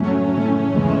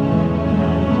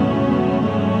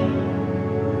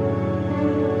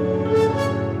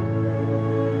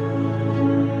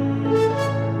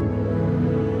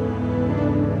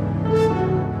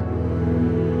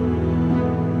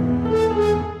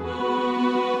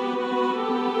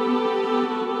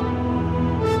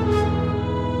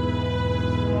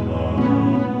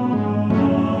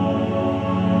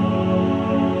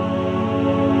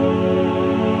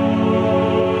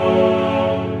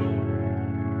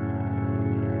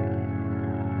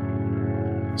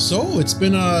So it's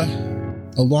been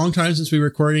a long time since we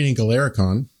recorded in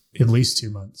Galericon. At least 2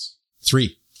 months.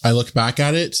 3. I looked back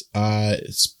at it.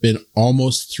 It's been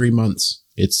almost 3 months.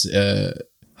 It's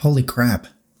holy crap.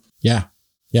 Yeah.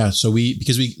 So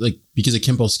because of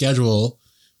Kimpo's schedule,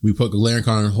 we put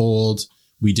Galericon on hold.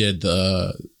 We did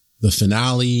the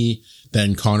finale.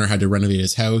 Then Connor had to renovate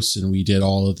his house, and we did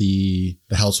all of the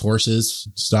Hell's Horses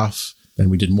stuff. Then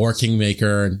we did more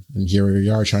Kingmaker, and here we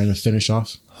are trying to finish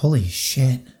off. Holy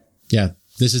shit. Yeah.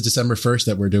 This is December 1st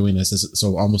that we're doing this.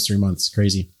 So almost 3 months.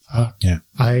 Crazy. Yeah.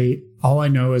 All I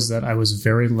know is that I was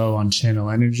very low on channel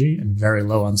energy and very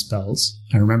low on spells.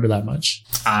 I remember that much.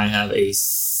 I have a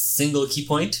single key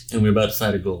point, and we're about to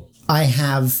fight a ghoul. I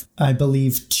have, I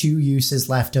believe, 2 uses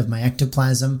left of my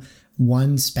ectoplasm.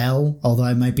 1 spell, although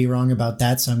I might be wrong about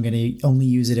that, so I'm going to only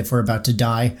use it if we're about to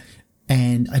die.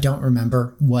 And I don't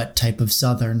remember what type of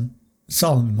Southern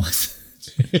Solomon was.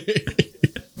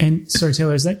 And sorry,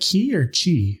 Taylor, is that Ki or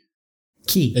Chi?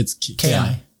 Ki. It's Ki.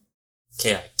 Ki.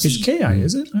 It's Ki,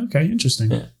 is it? Okay,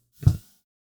 interesting. Yeah.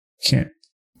 Can't.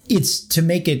 It's to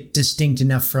make it distinct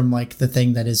enough from like the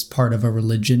thing that is part of a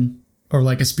religion or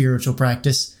like a spiritual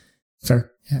practice.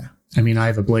 Fair. Yeah. I mean, I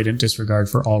have a blatant disregard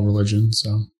for all religion,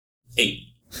 so. 8.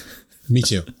 Me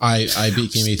too. I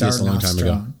became atheist a long time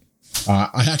ago.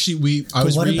 I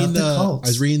was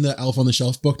reading the Elf on the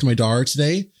Shelf book to my daughter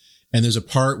today, and there's a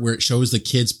part where it shows the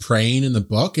kids praying in the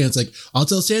book, and it's like, I'll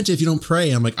tell Santa if you don't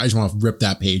pray. I'm like, I just want to rip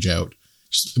that page out.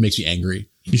 It makes me angry.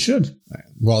 You should.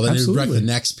 Well, then Absolutely. it would wreck the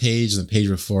next page and the page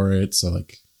before it. So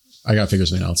like, I got to figure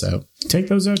something else out. Take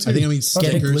those out too. I think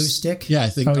Get a glue stick. Yeah, I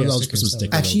think Oh, I'll yeah, just put some stickers.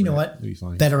 stickers. Actually, you know over it. what? It'll be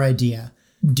fine. Better idea.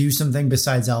 Do something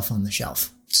besides Elf on the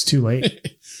Shelf. It's too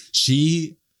late.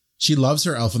 She loves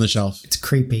her Elf on the Shelf. It's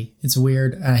creepy. It's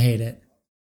weird. I hate it.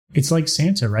 It's like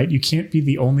Santa, right? You can't be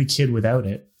the only kid without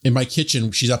it. In my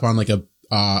kitchen, she's up on like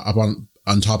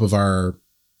on top of our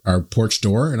porch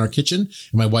door in our kitchen,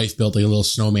 and my wife built like a little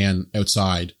snowman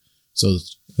outside. So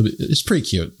it's pretty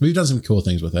cute. We've done some cool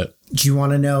things with it. Do you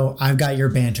want to know? I've got your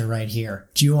banter right here.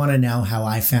 Do you want to know how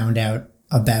I found out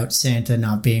about Santa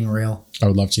not being real? I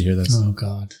would love to hear this. Oh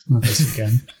God, not this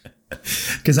again.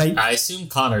 Because I assume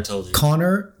Connor told you.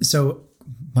 Connor, so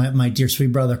my dear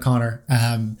sweet brother Connor,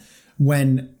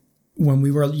 when we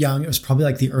were young, it was probably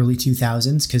like the early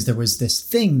 2000s, because there was this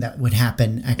thing that would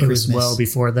happen at It Christmas. was well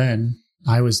before then.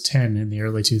 I was 10 in the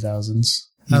early 2000s.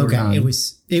 You were Okay, 9. it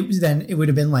was then, it would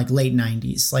have been like late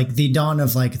 90s, like the dawn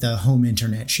of like the home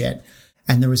internet shit.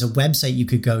 And there was a website you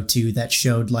could go to that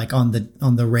showed like on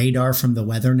the radar from the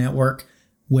Weather Network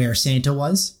where Santa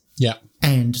was. Yeah.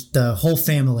 And the whole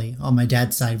family on my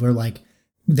dad's side were like,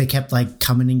 they kept like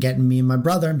coming and getting me and my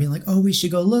brother and being like, oh, we should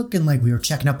go look. And like, we were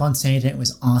checking up on Santa. It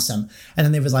was awesome. And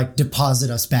then they would like deposit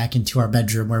us back into our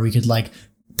bedroom where we could like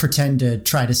pretend to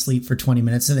try to sleep for 20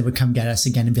 minutes. And they would come get us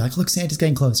again and be like, look, Santa's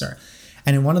getting closer.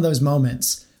 And in one of those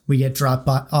moments, we get dropped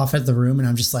off at the room, and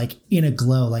I'm just like in a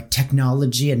glow, like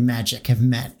technology and magic have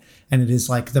met. And it is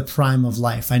like the prime of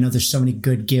life. I know there's so many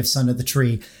good gifts under the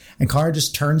tree. And Cara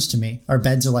just turns to me. Our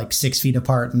beds are like 6 feet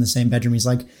apart in the same bedroom. He's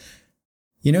like,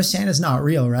 you know, Santa's not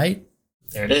real, right?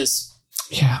 There it is.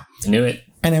 Yeah. I knew it.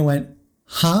 And I went,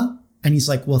 huh? And he's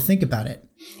like, well, think about it.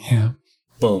 Yeah.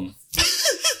 Boom.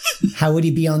 How would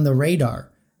he be on the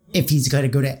radar if he's got to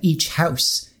go to each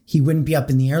house? He wouldn't be up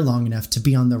in the air long enough to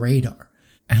be on the radar.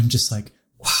 And I'm just like,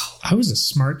 Wow. I was a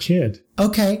smart kid.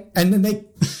 okay. And then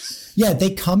they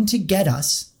come to get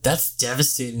us. That's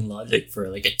devastating logic for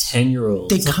like a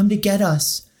 10-year-old. They come to get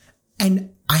us.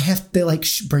 And I have to like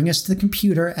bring us to the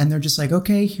computer, and they're just like,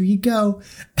 okay, here you go.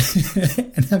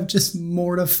 And I'm just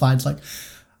mortified, like,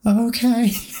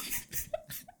 okay.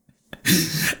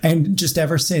 And just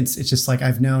ever since, it's just like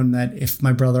I've known that if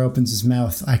my brother opens his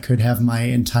mouth, I could have my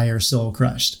entire soul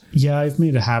crushed. Yeah, I've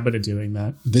made a habit of doing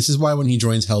that. This is why when he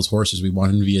joins Hell's Horses, we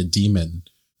want him to be a demon.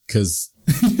 Because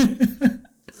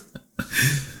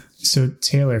So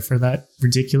Taylor, for that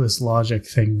ridiculous logic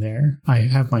thing there, I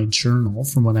have my journal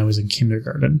from when I was in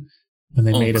kindergarten when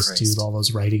they made us do all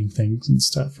those writing things and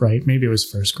stuff, right? Maybe it was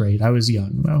first grade. I was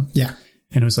young though. Yeah.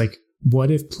 And it was like,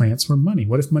 what if plants were money?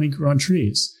 What if money grew on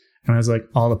trees? And I was like,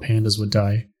 all the pandas would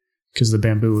die because the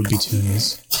bamboo would be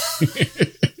toonies.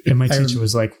 And my teacher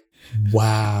was like,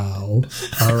 wow.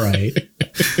 All right.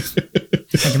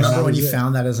 I can remember when you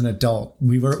found that as an adult.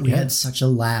 We had such a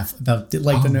laugh about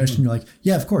the notion. You're like,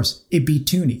 yeah, of course, it'd be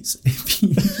toonies. It'd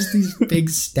be just these big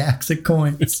stacks of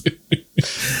coins.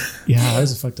 Yeah, I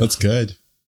was a fucked up. that's good.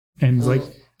 And like,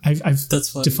 I've That's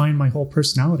funny. defined my whole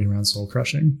personality around soul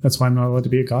crushing. That's why I'm not allowed to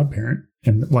be a godparent.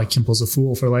 And why Kimple's a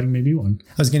fool for letting me be one.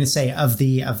 I was going to say, of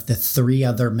the 3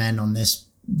 other men on this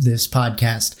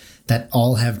podcast that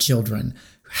all have children,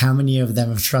 how many of them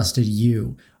have trusted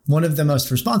you, one of the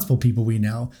most responsible people we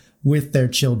know, with their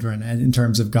children and in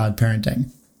terms of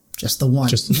godparenting? Just the one.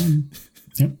 Just the one.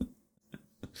 Yep.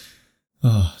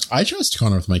 Oh, I trust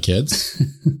Connor with my kids.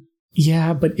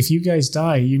 Yeah, but if you guys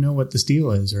die, you know what this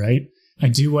deal is, right? I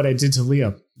do what I did to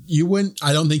Liam. You wouldn't.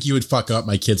 I don't think you would fuck up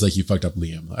my kids like you fucked up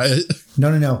Liam.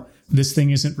 no. This thing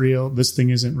isn't real. This thing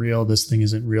isn't real. This thing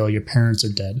isn't real. Your parents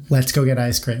are dead. Let's go get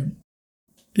ice cream.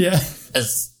 Yeah.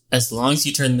 As long as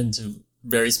you turn them into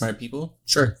very smart people,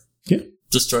 sure. Yeah.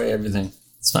 Destroy everything.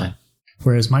 It's fine.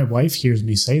 Whereas my wife hears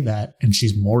me say that and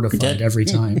she's mortified every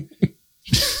time.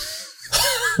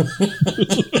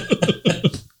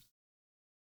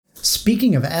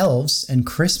 Speaking of elves and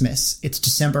Christmas, it's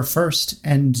December 1st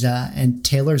and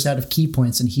Taylor's out of key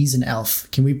points and he's an elf.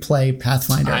 Can we play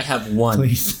Pathfinder? I have one.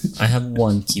 Please. I have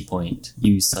one key point.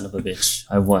 You son of a bitch.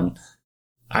 I won.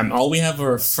 All we have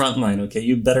are frontline, okay?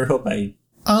 You better hope I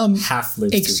half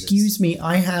live Excuse me,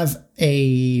 I have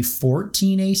a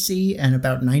 14 AC and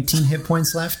about 19 hit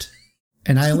points left.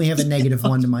 And I only have a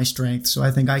 -1 to my strength, so I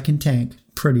think I can tank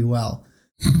pretty well.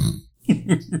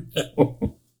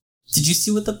 Did you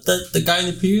see what the guy in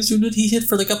the previous room did? He hit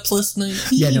for like a +19.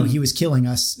 Yeah, no, he was killing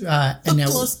us. And now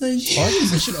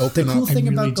 +19. We should the open cool up. thing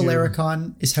really about do.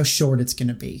 Galericon is how short it's going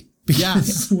to be. Yeah,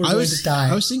 We're going to die.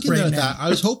 I was thinking right about now. that. I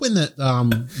was hoping that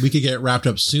we could get wrapped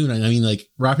up soon. I mean, like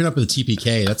wrapping up with a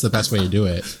TPK. That's the best way to do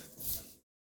it.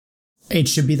 It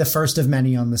should be the first of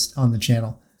many on the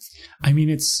channel. I mean,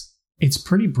 it's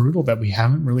pretty brutal that we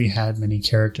haven't really had many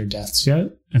character deaths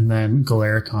yet. And then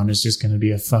Galericon is just going to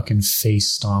be a fucking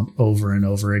face stomp over and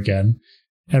over again.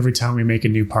 Every time we make a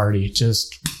new party,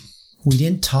 We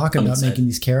didn't talk I'm about excited. making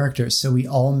these characters, so we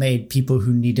all made people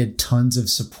who needed tons of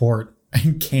support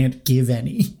and can't give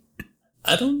any.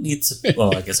 I don't need support.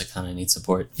 Well, I guess I kind of need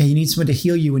support. Yeah, you need someone to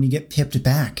heal you when you get pipped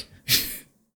back.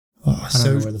 I don't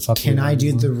know where the fuck can we are I do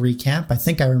anymore. the recap? I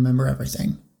think I remember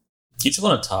everything. You just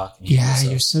want to talk. Yeah,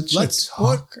 you're such Let's. a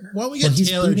Why talker. don't we Well, get he's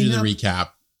Taylor to do booting the up. recap?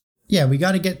 Yeah, we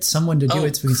got to get someone to do Oh,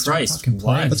 it so we can Christ, start fucking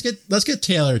why? playing. Let's get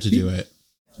Taylor to do it.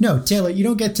 No, Taylor, you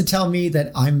don't get to tell me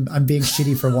that I'm being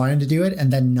shitty for wanting to do it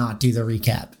and then not do the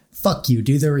recap. Fuck you,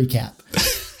 do the recap.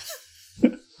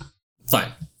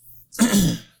 Fine.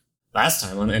 Last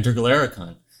time on Enter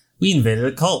Galericon, we invaded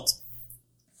a cult.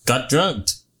 Got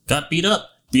drugged. Got beat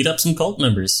up some cult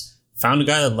members. Found a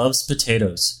guy that loves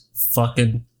potatoes.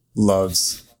 Fucking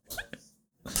loves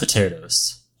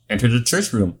potatoes. Entered a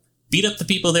church room. Beat up the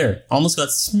people there. Almost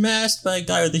got smashed by a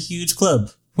guy with a huge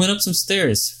club. Went up some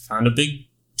stairs. Found a big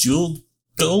jeweled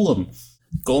golem.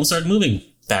 Golem started moving.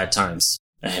 Bad times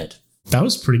ahead. That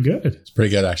was pretty good. It's pretty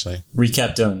good, actually.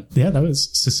 Recap done. Yeah, that was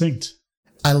succinct.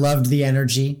 I loved the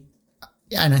energy.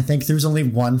 And I think there was only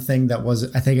one thing that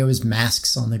was, I think it was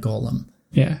masks on the golem.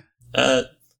 Yeah. I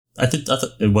thought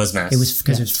it was masked. It was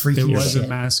because it was freaky There as was shit. a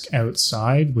mask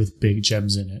outside with big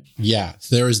gems in it. Yeah,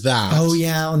 there was that. Oh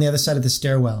yeah, on the other side of the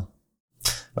stairwell.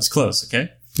 That's close,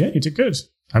 okay? Yeah, you did good.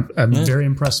 I'm very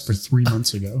impressed for 3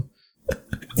 months ago.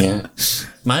 Yeah.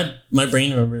 My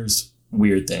brain remembers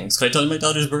weird things. Can I tell you my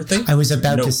daughter's birthday? I was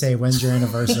about No. to say, when's your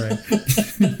anniversary?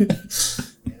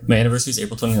 My anniversary is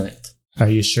April 29th. Are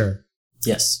you sure?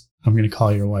 Yes. I'm going to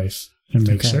call your wife and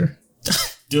make Okay. sure.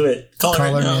 Do it. Call her Call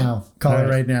her right now. now. Call All her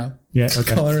right. right now. Yeah,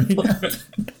 okay. Call her right now.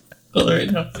 Call her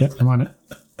right now. Yeah, I'm on it.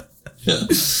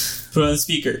 Put on the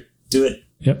speaker. Do it.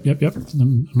 Yep.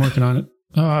 I'm working on it.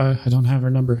 Oh, I don't have her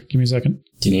number. Give me a second.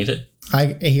 Do you need it?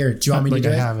 Here, do you want me to do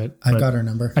I it? have it. I've but got her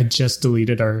number. I just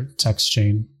deleted our text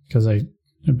chain because I've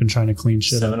been trying to clean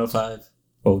shit up. 705.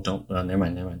 Oh, don't. Oh, never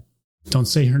mind. Don't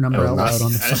say her number Oh, out loud nice.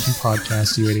 on the fucking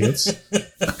podcast, you idiots.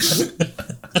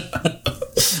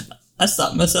 I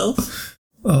stopped myself.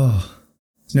 Oh.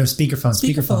 No, speakerphone.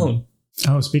 Speakerphone.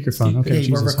 Oh, speakerphone. Okay,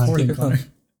 Hey, we're Jesus. Hi. recording, Speakerphone. Connor.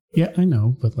 Yeah, I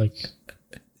know, but like,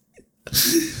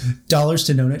 Dollars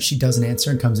to Donut, she doesn't answer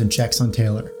and comes and checks on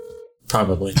Taylor.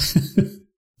 Probably.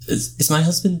 Is my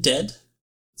husband dead?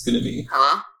 It's gonna be.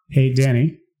 Hello? hey,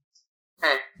 Danny,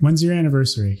 Hey, when's your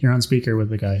anniversary? You're on speaker with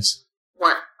the guys.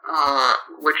 what?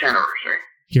 Which anniversary?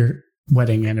 Your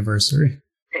wedding anniversary.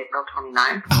 April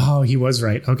 29th? Oh, he was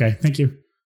right. Okay, thank you.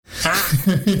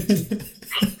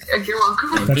 You're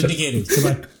welcome. That's it. Vindicated.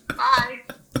 Goodbye. Bye.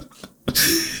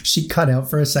 She cut out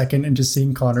for a second and just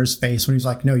seeing Connor's face when he's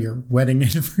like, no, your wedding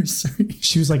anniversary.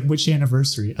 She was like, which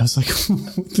anniversary? I was like,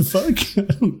 what the fuck? I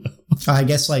don't know. I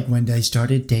guess like when they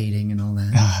started dating and all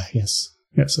that. Ah, yes.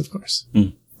 Yes, of course.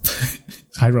 Mm.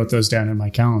 I wrote those down in my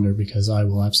calendar because I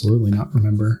will absolutely not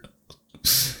remember.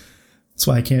 That's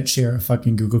why I can't share a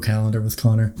fucking Google Calendar with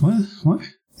Connor. What?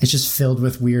 It's just filled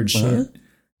with weird shit. What?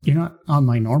 You're not on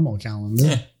my normal calendar.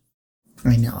 Yeah.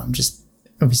 I know.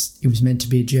 It was meant to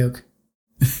be a joke.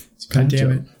 God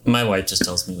damn it. My wife just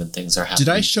tells me when things are happening.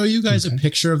 Did I show you guys a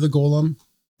picture of the golem?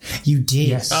 You did.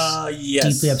 Yes.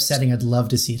 Yes. Deeply upsetting. I'd love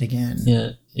to see it again.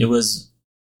 Yeah, it was.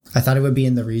 I thought it would be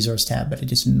in the resource tab, but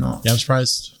it is not. Yeah, I'm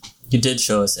surprised. You did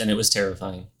show us, and it was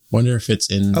terrifying. Wonder if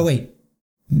it's in. Oh, wait.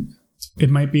 It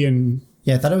might be in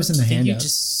Yeah, I thought it was in the I think you handout.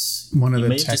 just one of you the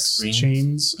may have just text screened-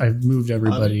 chains. I've moved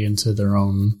everybody into their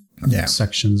own Yeah.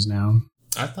 sections now.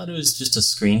 I thought it was just a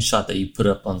screenshot that you put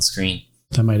up on screen.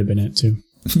 That might have been it too.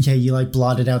 Yeah, you like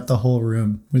blotted out the whole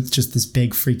room with just this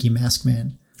big freaky mask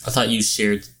man. I thought you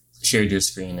shared your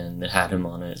screen and it had him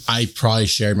on it. I probably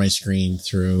shared my screen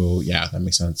through. Yeah, that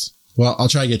makes sense. Well, I'll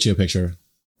try to get you a picture.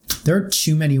 There are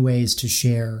too many ways to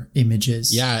share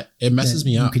images. Yeah, it messes that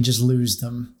me up. You can just lose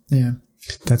them. Yeah.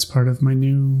 That's part of my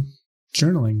new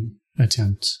journaling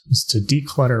attempt, is to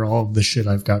declutter all of the shit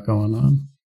I've got going on.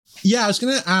 Yeah, I was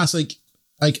gonna ask,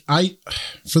 like I,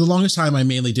 for the longest time, I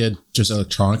mainly did just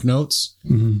electronic notes,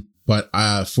 Mm-hmm. but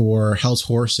for Hell's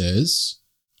Horses,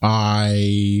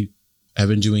 I have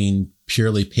been doing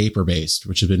purely paper based,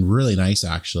 which has been really nice,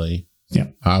 actually. Yeah.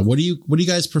 What do you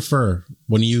guys prefer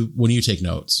when you take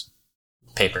notes?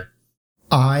 Paper.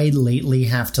 I lately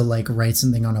have to like write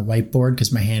something on a whiteboard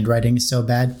because my handwriting is so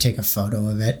bad, take a photo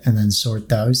of it and then sort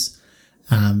those.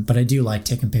 But I do like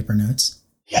taking paper notes.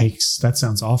 Yikes, that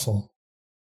sounds awful.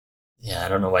 Yeah, I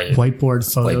don't know why you...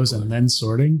 Whiteboard photos Whiteboard. and then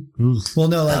sorting. Ooh. Well,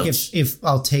 no, like Ouch. if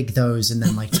I'll take those and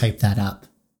then like type that up.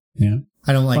 Yeah.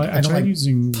 I don't like, Well, I don't tried like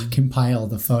using compile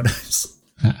the photos.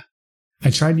 I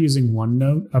tried using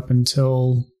OneNote up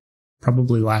until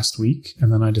probably last week,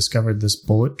 and then I discovered this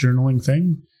bullet journaling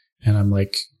thing, and I'm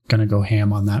like gonna go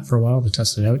ham on that for a while to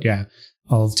test it out. Yeah,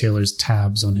 all of Taylor's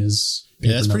tabs on his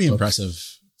Yeah, that's paper pretty notebook. impressive.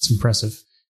 It's impressive.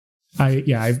 I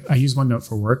use OneNote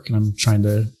for work, and I'm trying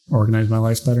to organize my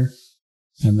life better.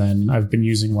 And then I've been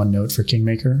using OneNote for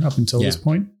Kingmaker up until this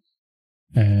point,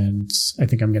 and I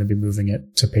think I'm going to be moving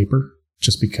it to paper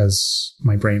just because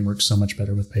my brain works so much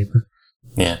better with paper.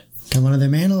 Yeah. Got one of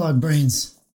them analog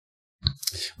brains.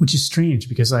 Which is strange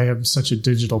because I am such a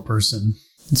digital person.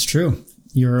 It's true.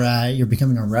 You're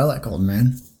becoming a relic, old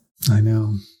man. I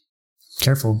know.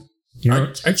 Careful.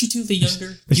 Aren't you two the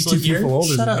younger There's people two here? people older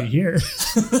Shut than up. me here.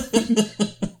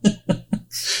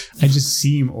 I just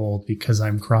seem old because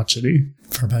I'm crotchety.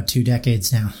 For about 2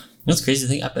 decades now. That's crazy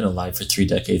thing. I've been alive for 3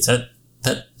 decades. That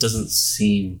doesn't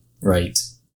seem right.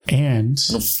 And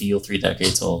I don't feel 3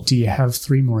 decades old. do you have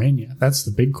 3 more in you? That's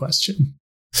the big question.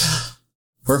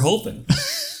 We're hoping.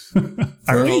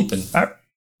 Are We're we? hoping.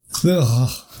 Ugh.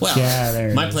 Well, Yeah,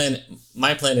 there. my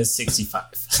plan is 65.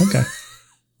 Okay.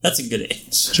 That's a good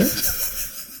age. Sure.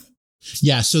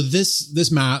 Yeah, so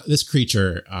this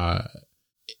creature,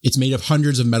 it's made of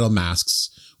hundreds of metal masks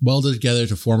welded together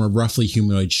to form a roughly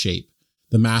humanoid shape.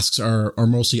 The masks are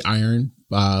mostly iron,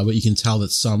 but you can tell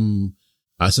that some,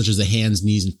 such as the hands,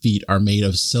 knees, and feet, are made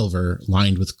of silver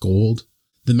lined with gold.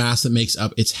 The mask that makes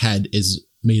up its head is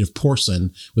made of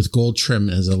porcelain with gold trim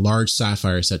and has a large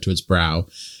sapphire set to its brow.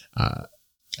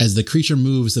 As the creature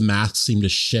moves, the masks seem to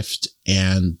shift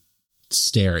and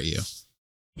stare at you.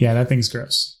 Yeah, that thing's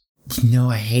gross. No,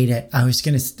 I hate it. I was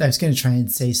gonna try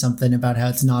and say something about how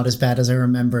it's not as bad as I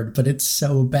remembered, but it's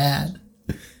so bad.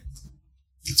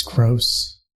 It's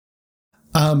gross.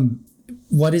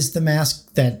 What is the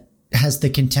mask that has the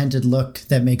contented look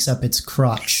that makes up its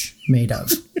crotch made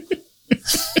of?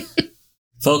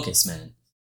 Focus, man.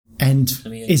 And I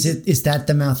mean- is that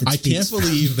the mouth? It I speaks can't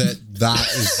believe that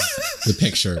is the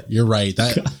picture. You're right.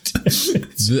 That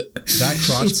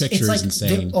crotch picture is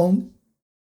insane.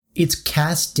 It's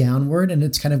cast downward and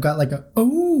it's kind of got like a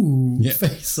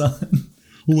face on.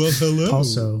 Well, hello.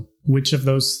 Also, which of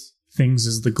those things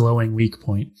is the glowing weak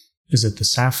point? Is it the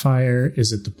sapphire?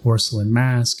 Is it the porcelain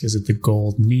mask? Is it the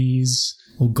gold knees?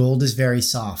 Well, gold is very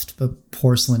soft, but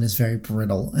porcelain is very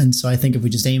brittle. And so I think if we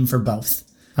just aim for both,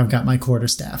 I've got my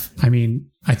quarterstaff. I mean,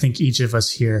 I think each of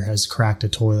us here has cracked a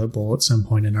toilet bowl at some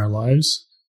point in our lives.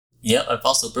 Yeah, I've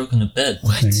also broken a bed.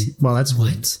 What? Well, that's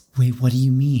What? Wait, what do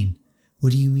you mean?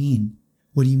 What do you mean?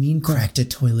 What do you mean cracked a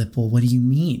toilet bowl? What do you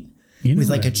mean? You know With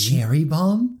like what a I mean. cherry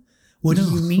bomb? What do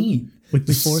you mean? With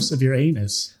the force of your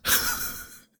anus.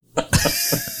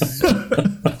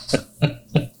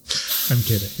 I'm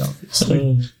kidding,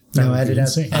 obviously. That No, would be edit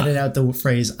insane. out the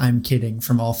phrase "I'm kidding"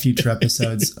 from all future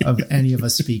episodes of any of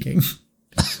us speaking.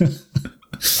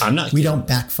 I'm not We kidding. don't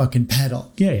back fucking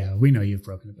pedal. Yeah, we know you've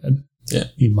broken a bed. Yeah.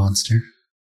 You monster.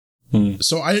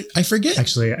 So I forget.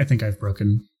 Actually, I think I've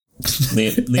broken.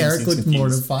 Liam Eric seems looked confused.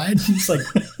 mortified. He's like,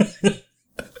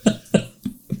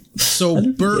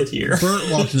 So Bert get here?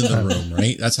 walked into the room,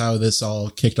 right? That's how this all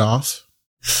kicked off.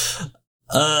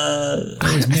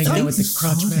 I was making out with the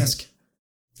crotch mask.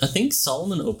 I think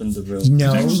Solomon opened the room.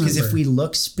 No, I don't because if remember. we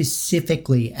look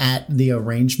specifically at the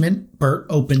arrangement, Bert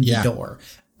opened Yeah. the door.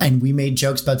 And we made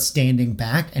jokes about standing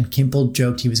back, and Kimple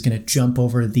joked he was going to jump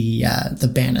over the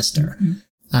banister.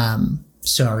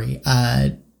 Sorry.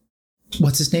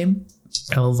 What's his name?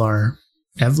 Evlar.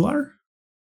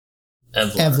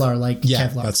 Evlar, like Yeah,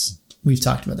 Kevlar. that's We've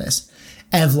talked about this.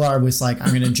 Evlar was like, I'm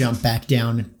going to jump back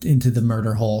down into the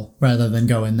murder hole rather than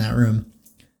go in that room.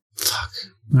 Fuck.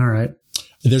 All right.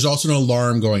 there's also an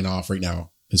alarm going off right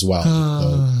now as well.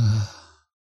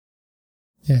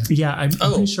 Yeah. Yeah, I'm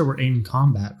Oh. pretty sure we're in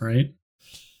combat, right?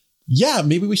 Yeah,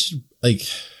 maybe we should like.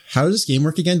 How does this game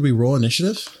work again? Do we roll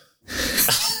initiative?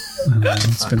 I don't know,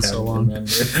 it's been so long. Remember.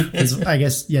 'Cause I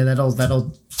guess, yeah,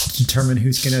 that'll determine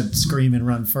who's going to scream and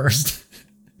run first.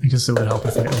 I guess it would help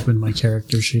if I opened my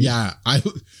character sheet. Yeah,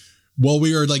 while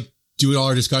we were like doing all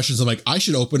our discussions, I'm like, I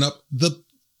should open up the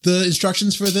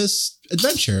instructions for this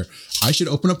adventure. I should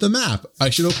open up the map.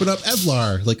 I should open up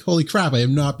Evlar. Like, holy crap, I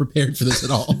am not prepared for this at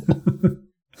all.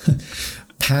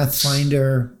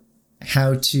 Pathfinder,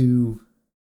 how to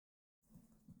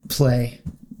play,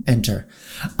 enter.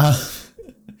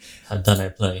 How done I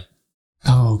play?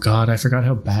 Oh god, I forgot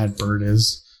how bad Bird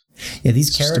is. Yeah, these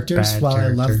Just a characters, bad while I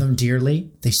love character. them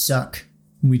dearly, they suck.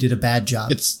 We did a bad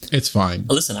job. it's fine.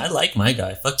 Oh, listen, I like my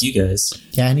guy. Fuck you guys.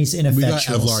 Yeah, and he's We got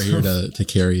ineffectual. Evlar here to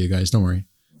carry you guys. Don't worry.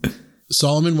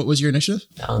 Solomon, what was your initiative?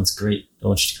 Alan's great. Don't know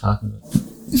what you're talking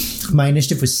about. My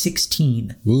initiative was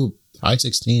 16. Ooh, high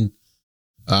 16.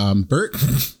 Bert,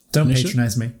 Don't Initiative?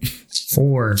 patronize me.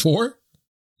 4. 4.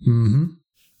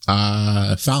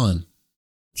 Mm-hmm. Fallon,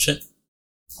 Shit.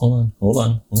 Hold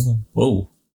on. Whoa.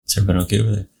 Is everybody okay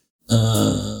over there?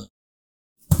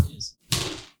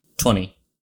 20.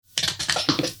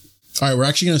 All right, we're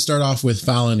actually going to start off with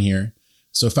Fallon here.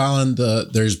 So Fallon,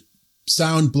 there's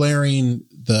sound blaring.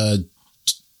 The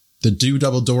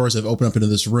double doors have opened up into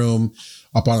this room.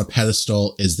 Up on a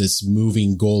pedestal is this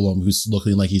moving golem who's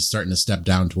looking like he's starting to step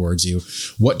down towards you.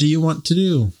 What do you want to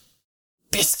do?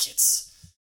 Biscuits.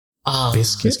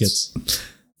 Biscuits?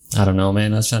 I don't know,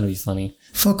 man. I was trying to be funny.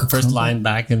 Fuck a First crumble. line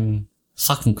back in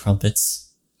fucking crumpets.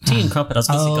 Tea and crumpet. I was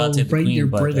supposed to Oh, say the right, queen, you're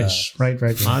but, British. Right.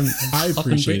 I'm I fucking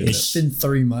appreciate it. British. It's been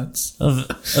 3 months.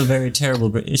 A very terrible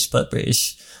British, but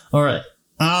British. All right.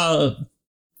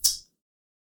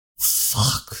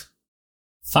 Fuck.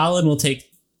 Fallon will take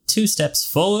 2 steps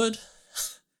forward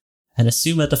and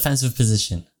assume a defensive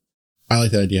position. I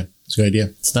like that idea. It's a good idea.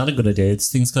 It's not a good idea.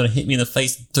 This thing's gonna hit me in the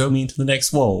face and throw me into the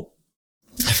next wall.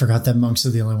 I forgot that monks are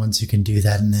the only ones who can do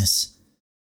that in this.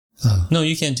 Oh. No,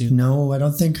 you can't do. No, I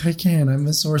don't think I can. I'm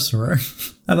a sorcerer.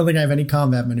 I don't think I have any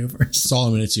combat maneuvers.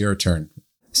 Solomon, it's your turn.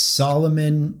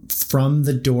 Solomon, from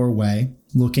the doorway,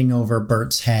 looking over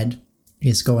Bert's head,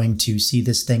 is going to see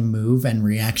this thing move and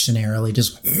reactionarily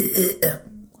just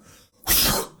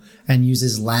and use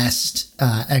his last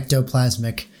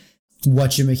ectoplasmic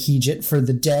whatchamahejit for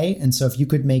the day. And so if you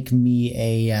could make me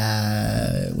a,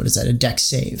 a dex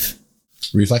save.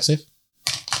 Reflex save.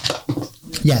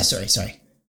 Yeah, sorry.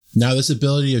 Now, this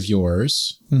ability of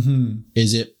yours,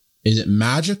 is it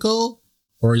magical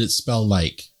or is it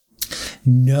spell-like?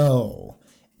 No,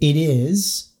 it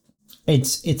is.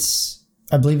 It's.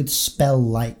 I believe it's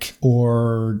spell-like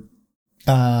or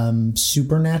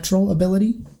supernatural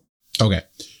ability. Okay.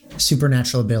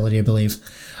 Supernatural ability, I believe,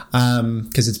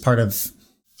 because it's part of.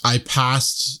 I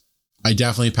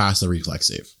definitely passed the reflex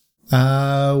save.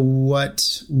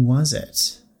 What was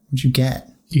it? What'd you get?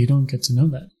 You don't get to know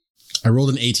that. I rolled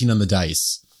an 18 on the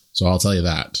dice, so I'll tell you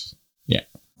that. Yeah.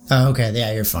 Oh, okay,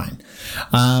 yeah, you're fine.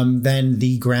 Then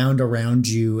the ground around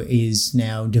you is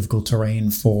now difficult terrain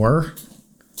for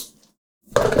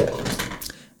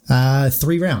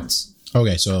 3 rounds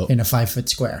Okay, so in a 5-foot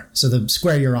square. So the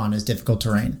square you're on is difficult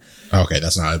terrain. okay,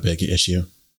 that's not a big issue.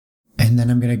 And then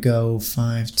I'm going to go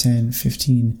 5, 10,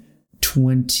 15,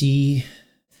 20.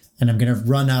 And I'm going to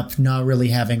run up, not really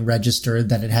having registered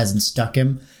that it hasn't stuck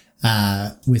him,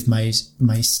 with my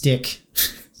stick,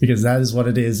 because that is what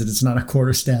it is. And it's not a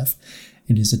quarterstaff.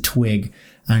 It is a twig.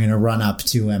 I'm going to run up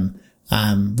to him,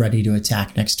 ready to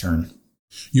attack next turn.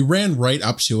 You ran right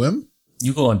up to him.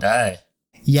 You go and die.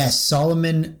 Yes,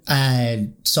 Solomon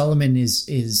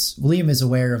is William is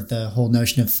aware of the whole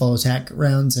notion of full attack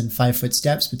rounds and 5-foot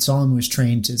steps, but Solomon was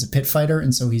trained as a pit fighter,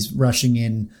 and so he's rushing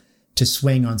in to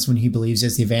swing on someone he believes he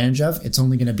has the advantage of. It's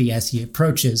only going to be as he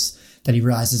approaches that he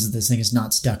realizes that this thing is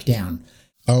not stuck down.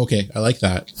 Oh, okay, I like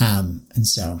that. And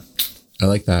so, I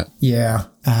like that. yeah,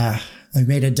 I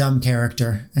made a dumb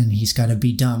character, and he's got to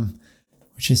be dumb,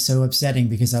 which is so upsetting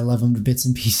because I love him to bits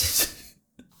and pieces.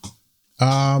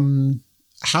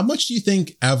 how much do you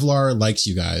think Evlar likes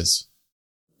you guys?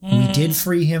 We did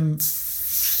free him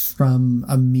from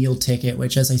a meal ticket,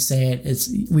 which, as I say it,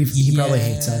 he probably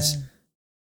hates us.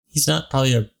 He's not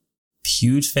probably a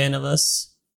huge fan of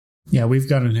us. Yeah, we've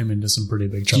gotten him into some pretty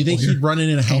big Do trouble. you think here. he'd run in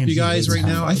and help And you he guys hates right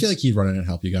now? I us. feel like he'd run in and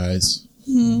help you guys.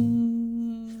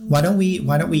 Why don't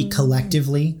we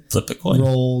collectively Flip a coin.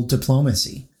 roll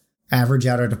diplomacy, average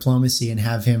out our diplomacy, and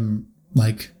have him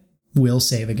like will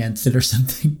save against it or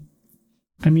something?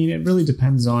 I mean, it really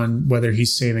depends on whether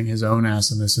he's saving his own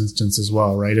ass in this instance as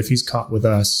well, right? If he's caught with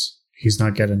us, he's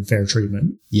not getting fair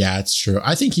treatment. Yeah, it's true.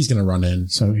 I think he's going to run in.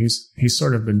 So he's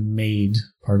sort of been made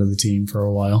part of the team for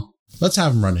a while. Let's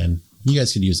have him run in. You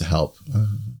guys could use the help.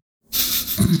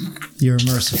 You're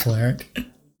merciful, Eric.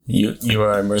 You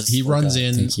are a merciful He runs guy.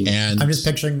 in Thank you. and I'm just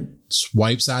picturing.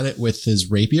 swipes at it with his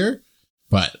rapier,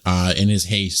 but in his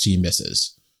haste, he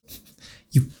misses.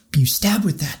 You stab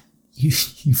with that. You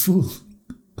fool.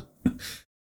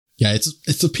 Yeah,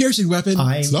 it's a piercing weapon.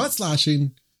 It's not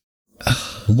slashing.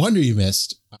 No wonder you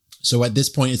missed. So at this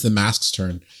point, it's the mask's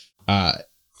turn.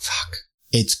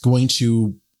 It's going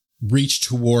to reach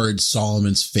towards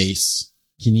Solomon's face.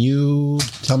 Can you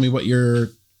tell me what your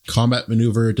combat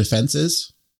maneuver defense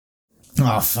is?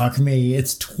 Oh, fuck me.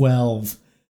 It's 12.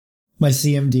 My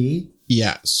CMD,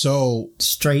 Yeah, so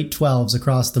straight 12s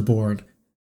across the board.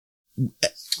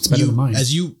 It's better than mine.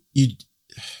 as you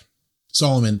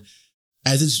Solomon,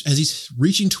 as he's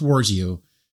reaching towards you,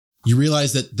 you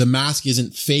realize that the mask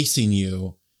isn't facing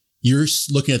you. You're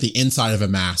looking at the inside of a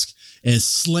mask, and it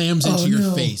slams into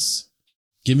your face.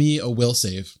 Give me a will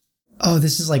save. Oh,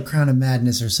 this is like Crown of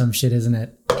Madness or some shit, isn't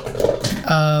it?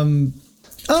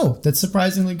 Oh, that's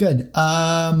surprisingly good.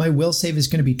 My will save is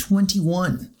going to be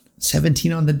 21.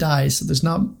 17 on the die, so there's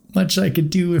not much I could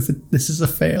do if this is a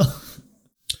fail.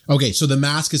 Okay, so the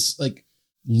mask is like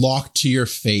locked to your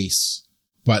face,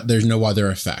 but there's no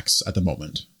other effects at the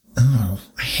moment. Oh,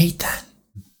 I hate that.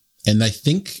 And I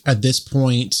think at this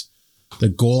point, the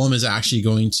golem is actually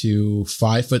going to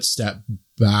 5-foot step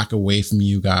back away from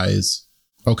you guys.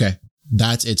 Okay,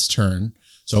 that's its turn.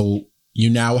 So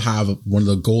you now have one of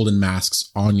the golden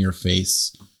masks on your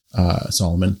face,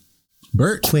 Solomon.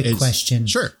 Bert, Quick question.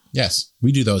 Sure. Yes,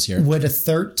 we do those here. Would a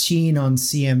 13 on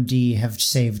CMD have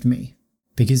saved me?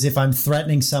 Because if I'm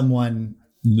threatening someone...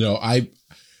 No, I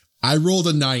rolled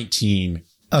a 19.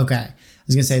 Okay. I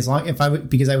was going to say,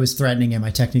 because I was threatening him,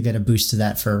 I technically get a boost to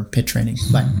that for pit training.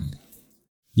 But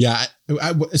Yeah,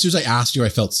 as soon as I asked you, I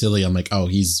felt silly. I'm like, oh,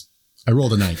 I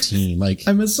rolled a 19. Like,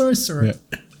 I'm a sorcerer. Yeah.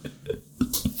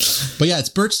 But yeah, it's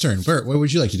Bert's turn. Bert, what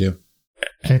would you like to do?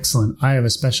 Excellent. I have a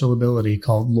special ability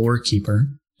called Lore Keeper.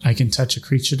 I can touch a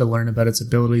creature to learn about its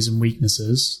abilities and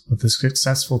weaknesses. With a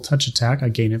successful touch attack, I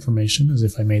gain information as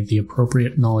if I made the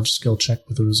appropriate knowledge skill check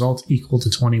with a result equal to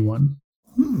 21.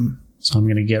 So I'm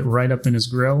going to get right up in his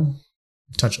grill,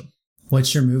 touch him.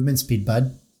 What's your movement speed,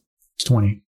 bud?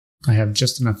 20. I have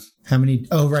just enough. How many?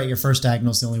 Oh, right. Your first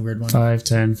diagonal is the only weird one. 5,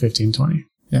 10, 15, 20.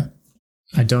 Yeah.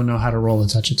 I don't know how to roll a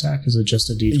touch attack. Is it just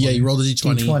a D20? Yeah, you rolled a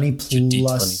d20. D20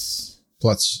 plus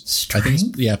plus strength? I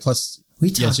think plus We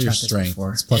yeah, talked so your about this strength.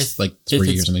 before. It's plus like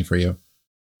 3 or something for you.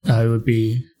 It would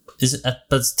be... Is it?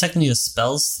 But it's technically a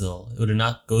spell still. It would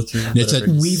not go through. It's a-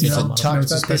 whatever We've spell not model. talked No,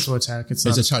 it's a about this. special attack. It's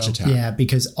It's not a touch spell. attack. Yeah,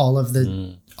 because all of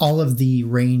the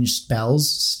ranged spells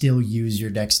still use your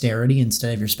dexterity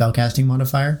instead of your spellcasting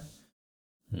modifier.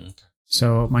 Okay.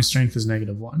 So my strength is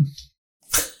 -1.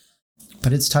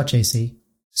 But it's touch AC.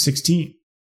 16.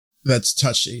 That's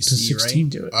touch AC, Does 16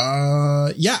 do it?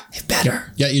 Yeah. It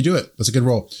better. Yeah, you do it. That's a good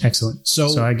roll. Excellent.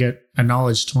 So I get a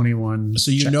knowledge 21.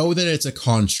 So you check. know that it's a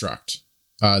construct.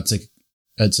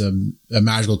 It's a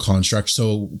magical construct.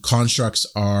 So constructs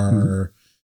are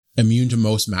immune to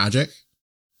most magic.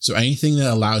 So anything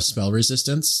that allows spell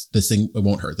resistance, it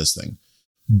won't hurt this thing.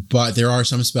 But there are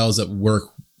some spells that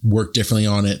work differently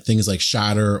on it. Things like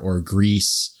shatter or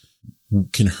grease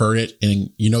can hurt it, and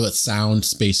you know that sound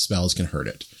space spells can hurt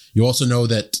it. You also know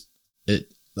that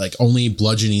only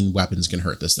bludgeoning weapons can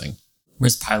hurt this thing.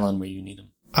 Where's Pylon where you need him?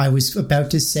 I was about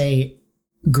to say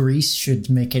grease should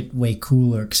make it way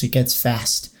cooler because it gets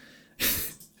fast.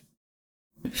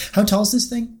 How tall is this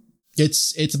thing?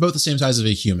 It's about the same size as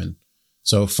a human.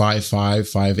 So 5'5",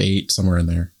 5'8", somewhere in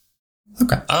there.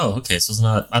 Okay. Oh, okay. So it's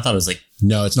not. I thought it was like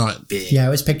No, it's not. big. Yeah,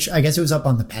 I guess it was up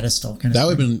on the pedestal. That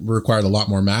would have been required a lot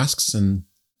more masks, and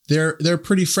they're a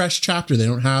pretty fresh chapter. They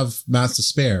don't have masks to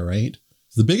spare, right?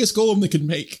 It's the biggest golem they could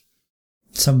make.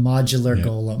 Some modular Yeah.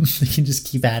 golem. They can just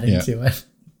keep adding Yeah. to it.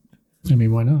 I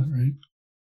mean, why not, right?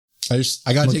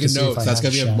 I gotta Look take to a see note. if I That's have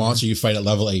gonna be a shadow. monster you fight at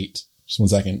level 8. Just 1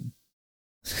 second.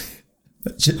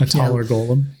 A taller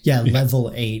golem. Yeah,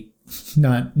 level 8.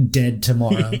 not dead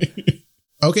tomorrow.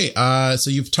 Okay, so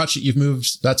you've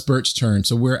moved. That's Bert's turn.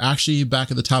 So we're actually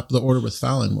back at the top of the order with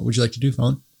Fallon. What would you like to do,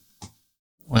 Fallon?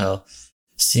 Well,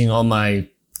 seeing all my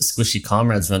squishy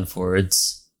comrades run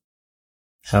forwards,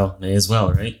 hell, may as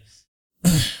well, right?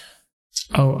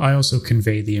 Oh, I also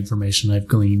convey the information I've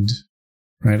gleaned.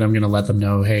 Right, I'm going to let them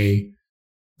know, hey,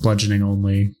 bludgeoning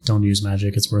only. Don't use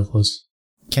magic. It's worthless.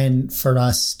 For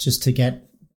us, just to get,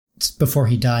 before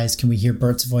he dies, can we hear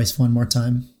Bert's voice one more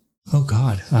time? Oh,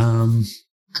 God.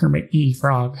 Kermit E.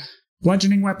 Frog.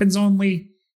 Bludgeoning weapons only.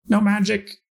 No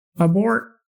magic. Abort.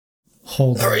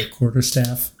 Hold All on, right.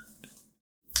 quarterstaff.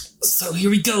 So here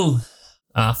we go.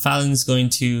 Fallon's going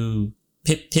to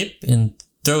pip and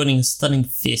throw in a stunning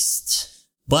fist.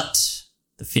 But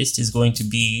the fist is going to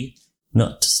be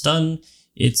not to stun.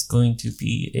 It's going to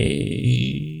be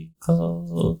a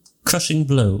crushing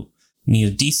blow. Need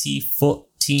a DC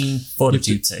 14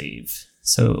 fortitude save.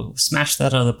 So smash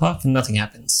that out of the park and nothing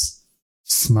happens.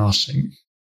 Smashing.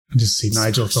 I just see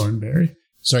Nigel Thornberry.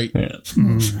 Sorry, Yeah.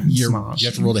 you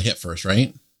have to roll to hit first,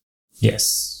 right?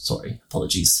 Yes. Sorry.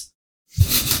 Apologies.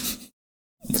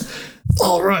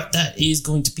 All right. That is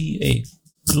going to be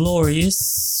a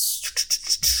glorious.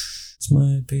 It's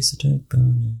my base attack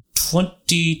bonus.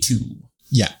 22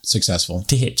 Yeah, successful.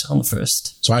 to hit on the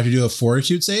first. So I have to do a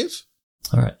fortitude save?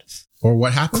 All right. Or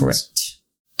what happens?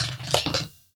 Correct.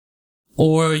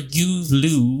 Or you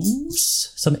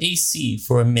lose some AC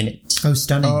for a minute. Oh,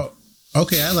 stunning. Oh,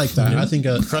 okay, I like that. I think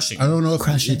Crushing. I don't know if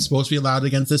Crushing. it's supposed to be allowed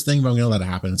against this thing, but I'm going to let it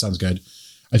happen. It sounds good.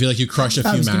 I feel like you crushed a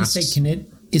I few was going to masks. say,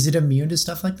 is it immune to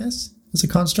stuff like this as a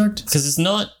construct? Because it's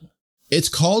not. It's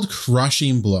called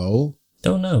crushing blow.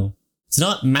 Don't know. It's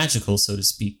not magical, so to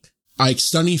speak. Like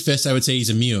stunning fist, I would say he's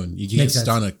immune. You can't Makes sense.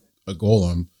 stun a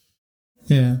golem.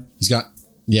 Yeah. He's got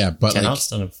but Cannot like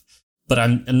stun him. But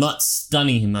I'm not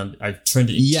stunning him. I've turned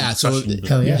it into yeah. So crushing blow.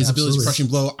 Hell yeah. his ability is absolutely. crushing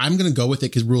blow. I'm going to go with it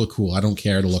because rule of cool. I don't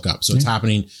care to look up. So it's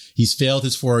happening. He's failed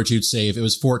his fortitude save. It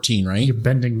was 14, right? You're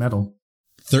bending metal.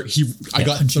 I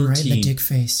got Punch him right in the 13. dick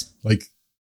face. Like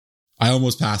I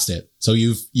almost passed it. So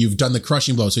you've done the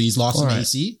crushing blow. So he's lost All an right.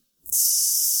 AC.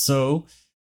 So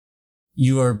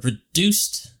you are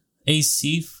reduced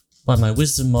AC by my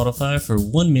wisdom modifier for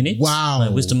 1 minute. Wow. My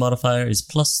wisdom modifier is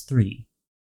 +3.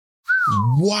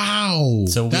 Wow.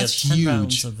 So we that's have 10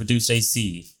 rounds huge. of reduced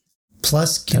AC.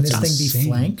 Plus, can That's this thing be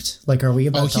insane. flanked? Like, are we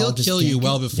about Oh, to all he'll just kill you gank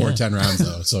well it? before Yeah. 10 rounds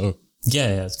though. So Yeah,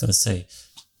 I was going to say.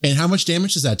 and how much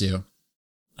damage does that do?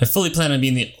 I fully plan on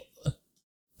being the...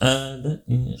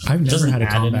 I've never doesn't had a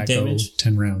add any combat go damage.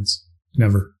 10 rounds.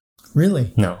 Never.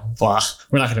 Really? No, blah.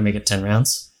 We're not going to make it 10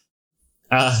 rounds.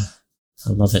 I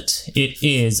love it. It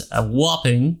is a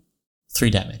whopping 3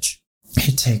 damage.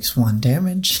 It takes 1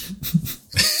 damage.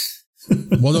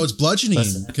 Well, no, it's bludgeoning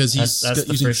Listen, because he's that's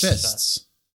the using first fists.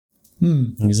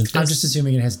 I'm Using just fists.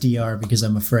 assuming it has DR because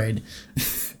I'm afraid.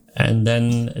 And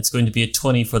then it's going to be a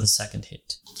 20 for the second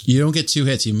hit. You don't get 2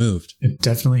 hits. You moved. It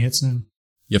definitely hits now.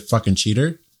 You fucking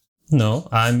cheater. No,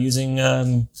 I'm using...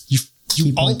 You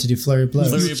Key point to do flurry of blows.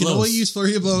 Flurry you of can blows. only use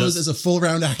flurry of blows Does- as a full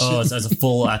round action. Oh, it's as a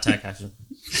full attack action.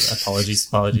 Apologies.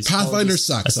 Pathfinder apologies.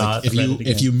 sucks. I saw Like, it, if I read you it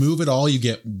again. if you move at all, you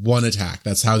get 1 attack.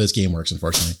 That's how this game works,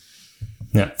 unfortunately.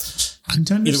 Yeah. I'm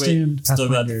to Either way, understand still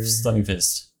got Pathfinder. Stunning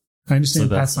Fist. I understand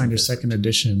so that's Pathfinder something. 2nd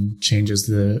edition changes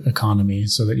the economy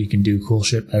so that you can do cool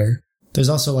shit better. There's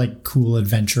also like cool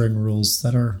adventuring rules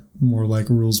that are more like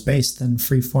rules based than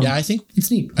freeform. Yeah, I think it's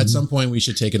neat. at some point we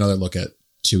should take another look at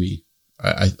 2E.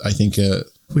 I think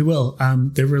We will.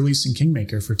 They're releasing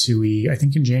Kingmaker for 2E, I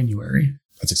think in January.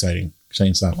 that's exciting.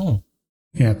 Exciting stuff. Oh.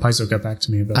 Yeah, Paizo got back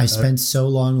to me about I that. spent so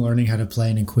long learning how to play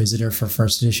an Inquisitor for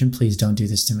 1st edition. Please don't do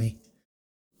this to me.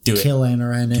 Do it. Kill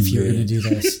Anaran if Do you're it. going to do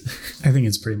this. I think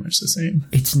it's pretty much the same.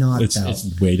 It's not It's, though.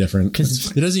 it's way different.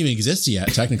 'Cause- It doesn't even exist yet,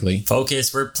 technically.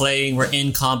 Focus. We're playing. We're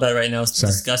in combat right now.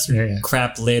 Sorry. Discuss your Yeah.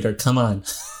 crap later. Come on.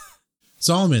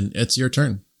 Solomon, it's your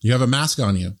turn. You have a mask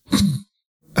on you.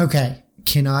 Okay.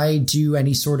 Can I do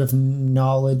any sort of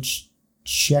knowledge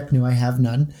check? No, I have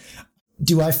none.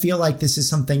 Do I feel like this is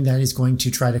something that is going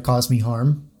to try to cause me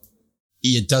harm?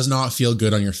 It does not feel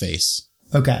good on your face.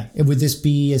 Okay. Would this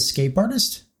be escape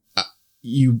artist?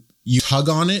 You tug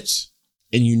on it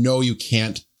and you know you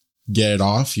can't get it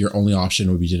off. Your only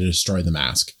option would be to destroy the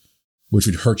mask, which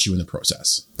would hurt you in the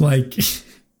process. Like,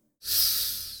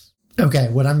 okay,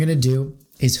 what I'm going to do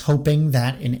is hoping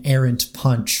that an errant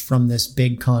punch from this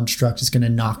big construct is going to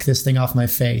knock this thing off my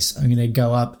face. I'm going to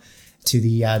go up to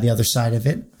the other side of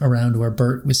it, around where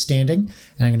Bert was standing,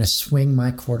 and I'm going to swing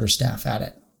my quarterstaff at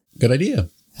it Good idea.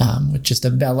 with just a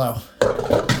bellow.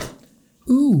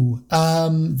 Ooh,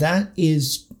 that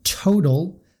is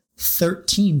total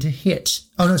 13 to hit.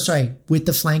 Oh, no, sorry. With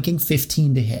the flanking,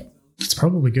 15 to hit. It's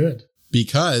probably good.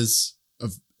 Because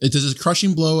of it. Does a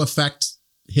crushing blow affect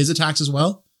his attacks as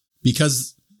well?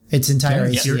 Because It's entire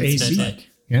Yeah, AC. your it's AC. attack.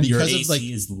 Yeah. Your because AC of like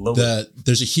is lower.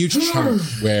 there's a huge chunk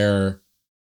where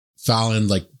Fallon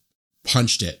like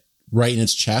punched it right in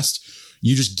its chest.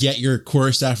 You just get your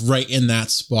quarterstaff right in that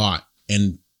spot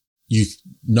and you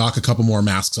knock a couple more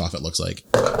masks off, it looks like.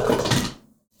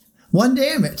 1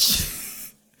 damage.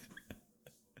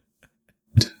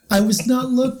 I was not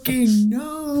looking.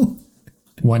 No.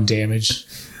 1 damage.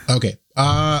 Okay.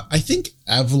 I think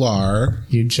Evlar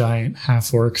You giant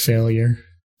half-orc failure.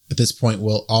 at this point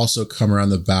will also come around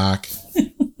the back.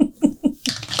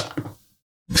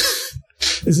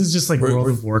 This is just like We're- World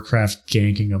of Warcraft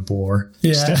ganking a boar.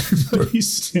 Yeah. Just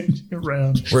everybody's standing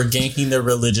around. We're ganking their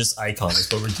religious icon.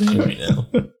 That's what we're doing right now.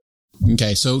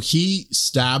 Okay, so he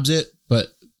stabs it, but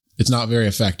it's not very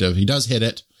effective. He does hit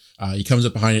it. He comes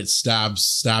up behind it,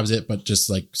 stabs it, but just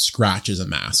like scratches a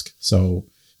mask. So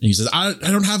and he says, I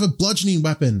don't have a bludgeoning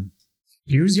weapon.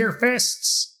 Use your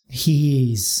fists.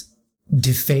 He's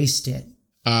defaced it.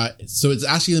 So it's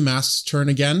actually the mask's turn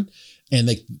again. And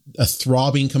like a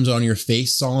throbbing comes on your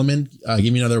face, Solomon.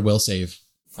 Give me another will save.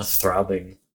 A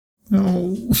throbbing.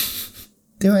 Oh.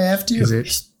 Do I have to? Is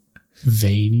it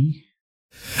veiny?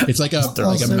 It's like a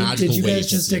Also, magical did you wave guys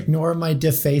just hits you. ignore my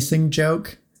defacing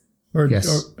joke?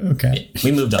 Yes. Okay.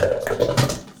 We moved on.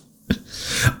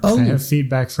 Oh, I have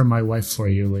feedback from my wife for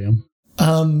you,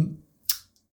 Liam.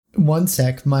 1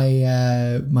 sec.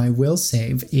 My will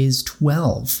save is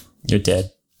 12. You're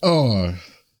dead. Oh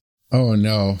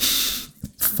no.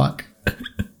 Fuck.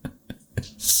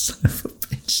 Son of a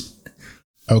bitch.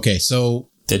 Okay, so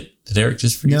Did Eric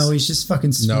just freeze? No, he's just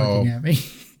fucking smirking No. at me.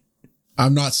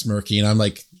 I'm not smirking. I'm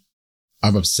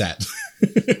upset.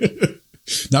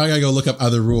 Now I gotta go look up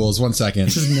other rules. 1 second.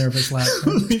 This is nervous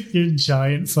laughter. Your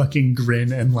giant fucking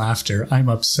grin and laughter. I'm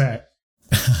upset.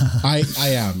 I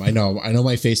am. I know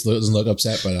my face doesn't look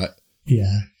upset, but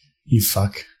Yeah, you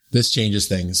fuck. this changes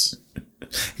things.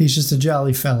 He's just a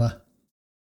jolly fella.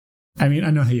 I mean, I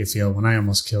know how you feel. When I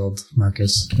almost killed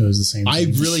Marcus, it was the same I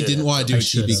thing. really should didn't have. want to do I a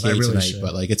should have. I TBK really tonight, should.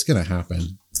 but like it's gonna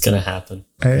happen. It's gonna happen.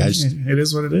 I just- It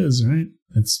is what it is, right?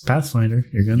 It's Pathfinder.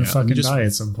 You're gonna Yeah, fucking we just die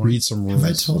at some point. Read some Have I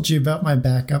rules. told you about my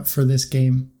backup for this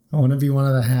game? I want to be one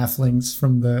of the halflings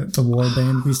from the war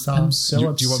band we saw. I'm so Do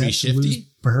upset you want me to lose shifty?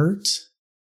 Bert.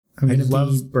 I'm I gonna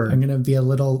love Bert. I'm gonna be a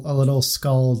little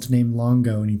skald named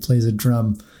Longo, and he plays a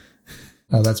drum.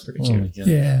 Oh, that's pretty Oh my cute. god.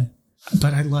 Yeah.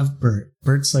 But I love Bert.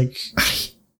 Bert's like,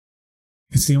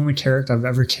 it's the only character I've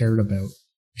ever cared about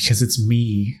because it's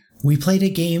me. We played a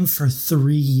game for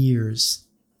 3 years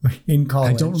in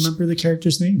college. I don't remember the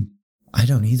character's name. I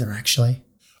don't either, actually.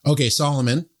 Okay,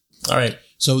 Solomon. All right.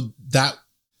 So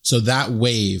that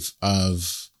wave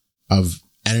of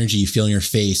energy you feel in your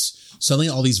face, suddenly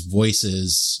all these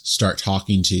voices start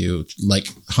talking to you, like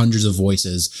hundreds of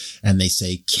voices, and they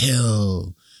say,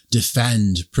 kill,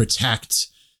 defend, protect.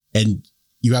 And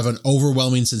you have an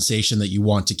overwhelming sensation that you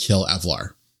want to kill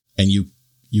Evlar. And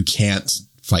you can't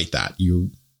fight that.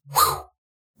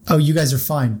 Oh, you guys are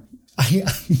fine.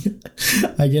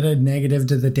 I get a negative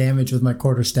to the damage with my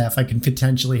quarterstaff. I can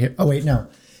potentially hit. Oh wait, no,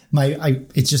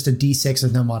 it's just a D6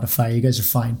 with no modifier. You guys are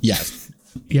fine. Yes.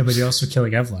 Yeah, but you're also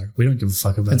killing Evlar. We don't give a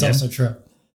fuck about That's him. also true.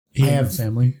 He I ain't have- a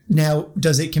family. Now,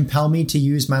 does it compel me to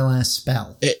use my last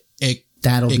spell?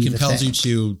 That'll be the compels thing. you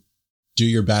to do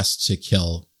your best to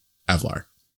kill Evlar.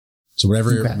 So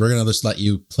whatever, Okay. we're going to just let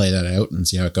you play that out and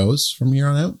see how it goes from here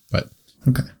on out. But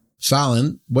Okay.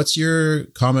 Fallon, what's your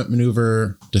combat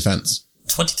maneuver defense?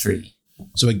 23.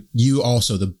 So like, you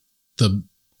also, the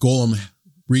golem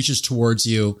reaches towards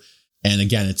you. And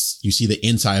again, you see the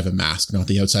inside of a mask, not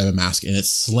the outside of a mask. And it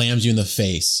slams you in the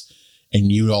face.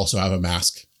 And you also have a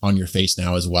mask on your face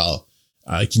now as well.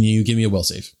 Can you give me a will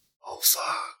save? Oh, fuck.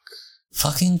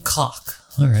 Fucking cock.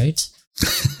 All right.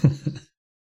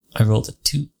 I rolled a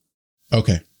 2.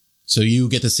 Okay. So you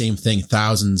get the same thing.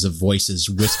 Thousands of voices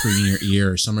whispering in your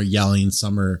ear. Some are yelling.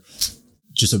 Some are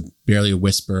just barely a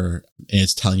whisper. And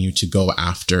it's telling you to go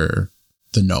after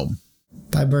the gnome.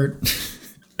 Bye, Bert.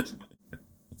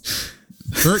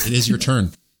 Bert, it is your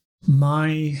turn.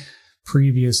 My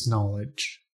previous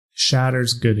knowledge,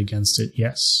 Shatter's good against it,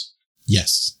 yes.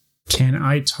 Yes. Can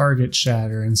I target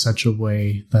Shatter in such a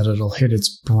way that it'll hit its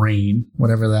brain,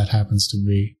 whatever that happens to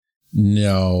be?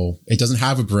 No, it doesn't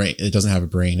have a brain. It doesn't have a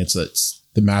brain. It's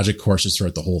the magic courses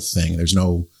throughout the whole thing. There's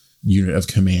no unit of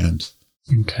command.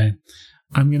 Okay.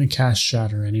 I'm going to cast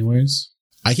Shatter anyways.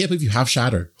 I can't believe you have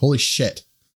Shatter. Holy shit.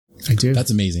 I do.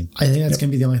 That's amazing. I think that's going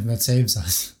to be the only thing that saves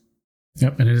us.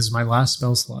 Yep, and it is my last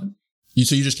spell slot.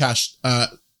 So you just cast.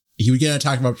 He would get an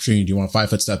attack of opportunity. Do you want a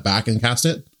 5-foot step back and cast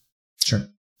it? Sure.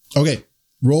 Okay.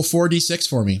 Roll 4d6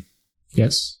 for me.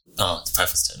 Yes. Oh, it's 5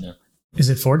 foot step now. Is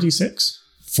it 4d6?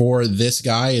 For this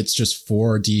guy, it's just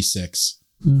 4d6.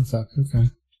 Oh, fuck. Okay.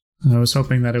 I was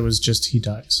hoping that it was just he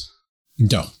dies.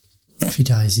 No. If he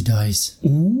dies, he dies.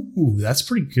 Ooh, that's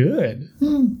pretty good.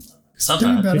 It's not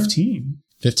Doing bad. better. 15.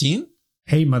 15?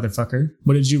 Hey, motherfucker.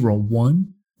 What did you roll?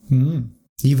 1?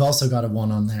 You've also got a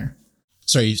 1 on there.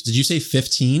 Sorry, did you say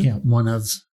 15? Yeah, 1 of...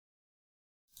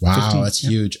 Wow, 15, that's yeah.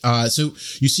 huge. So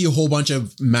you see a whole bunch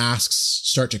of masks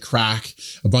start to crack.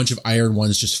 A bunch of iron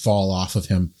ones just fall off of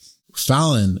him.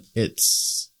 Fallon,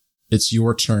 it's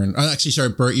your turn. Actually, sorry,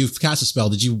 Bert, you've cast a spell.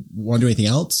 Did you want to do anything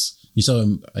else? You still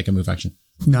have like a move action.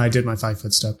 No, I did my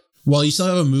 5-foot step. Well, you still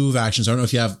have a move action, so I don't know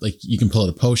if you have like you can pull out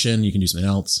a potion, you can do something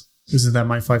else. Isn't that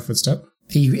my 5-foot step?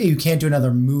 You can't do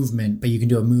another movement, but you can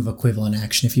do a move equivalent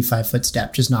action if you 5-foot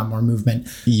step, just not more movement.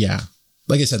 Yeah,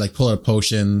 like I said, like pull out a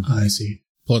potion, I see.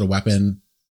 pull out a weapon.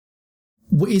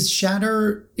 Is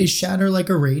shatter like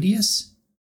a radius?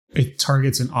 It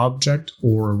targets an object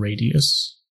or a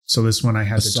radius. So this one I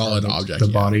had A to solid target object, the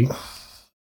yeah. body.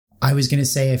 I was gonna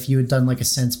say if you had done like a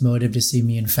sense motive to see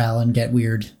me and Fallon get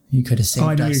weird, you could have saved Oh,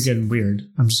 I know us. you're getting weird.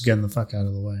 I'm just getting the fuck out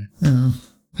of the way. Oh,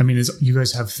 I mean, you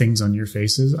guys have things on your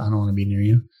faces. I don't want to be near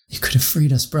you. you could have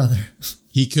freed us, brother.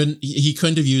 He couldn't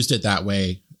have used it that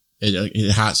way. He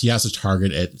has to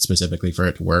target it specifically for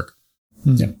it to work.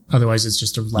 Yeah. Otherwise, it's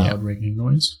just a loud ringing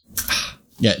noise.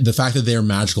 Yeah, the fact that they're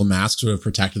magical masks would have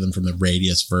protected them from the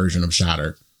radius version of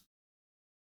shatter.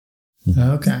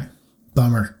 Okay.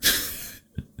 Bummer.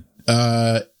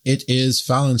 It is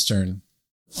Fallon's turn.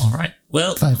 All right.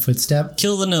 Well, 5-foot step.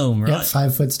 kill the gnome, right? Yep,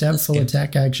 5-foot step, full good.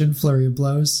 attack action, flurry of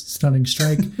blows, stunning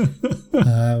strike.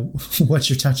 What's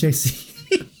your touch AC?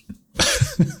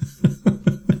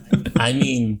 I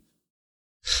mean,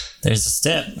 there's a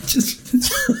step. Just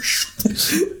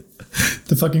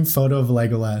the fucking photo of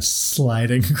Legolas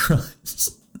sliding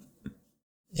across.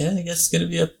 Yeah, I guess it's gonna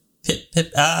be a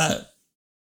pip.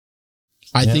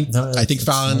 I think that's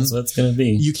Fallon, what it's gonna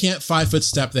be. you can't 5-foot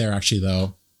step there actually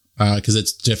though, because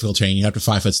it's difficult terrain. You have to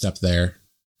 5-foot step there.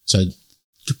 So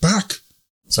get back.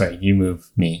 Sorry, you move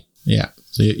me. Yeah,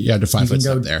 so you have to You can 5-foot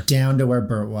go step there. down to where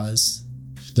Bert was.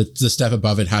 The step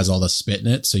above it has all the spit in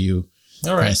it, so you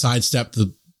All right. sidestep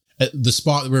the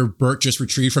spot where Bert just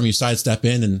retrieved from. You sidestep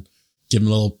in and give him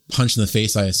a little punch in the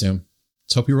face. I assume.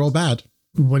 Let's hope you roll bad.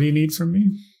 What do you need from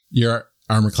me? Your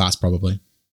armor class probably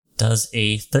Does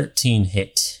a 13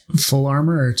 hit? Full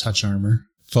armor or touch armor?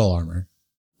 full armor.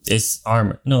 It's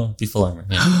armor. No, it'd be full armor.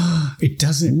 Yeah. It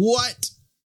doesn't. What?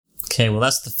 Okay, well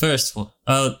that's the first one.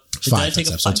 Oh, did I 5 take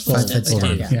a foot step, so 5 it's full.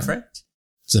 step? Full, Okay, yeah. correct.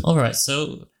 It's a- All right,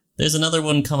 so there's another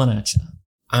one coming at you.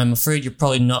 I'm afraid you're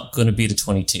probably not going to beat a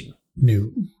 22.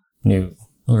 No. No.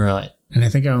 All right. And I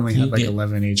think I only You had like get-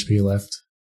 11 HP left.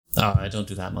 Oh, I don't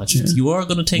do that much. Yeah. You are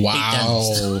going to take 8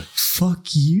 damage. Wow. Fuck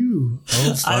you.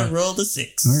 Oh, I fuck. rolled a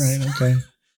 6. All right, okay.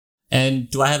 And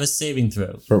do I have a saving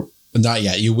throw? Not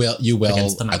yet. You will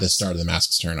Against the at the mask. start of the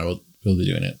mask's turn. I will be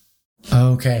doing it.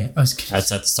 Okay. I was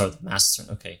That's at the start of the master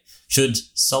turn. Okay. Should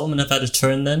Solomon have had a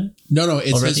turn then? No,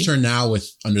 it's Already? his turn now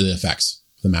with under the effects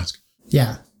of the mask.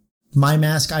 Yeah. My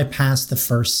mask, I passed the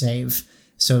first save,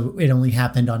 so it only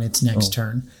happened on its next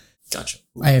turn. Gotcha.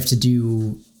 I have to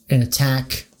do an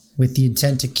attack with the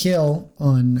intent to kill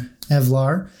on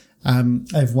Evlar. I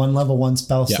have one level 1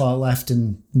 spell Yeah. slot left,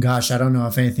 and gosh, I don't know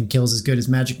if anything kills as good as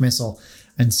Magic Missile.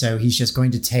 And so he's just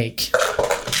going to take...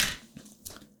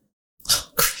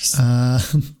 Christ.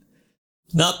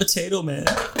 Not Potato Man.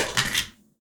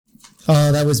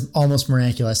 Oh, that was almost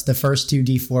miraculous. The first 2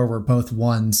 D4 were both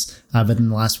 1s, but then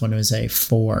the last one was a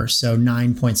 4, so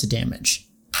 9 points of damage.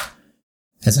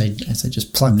 As I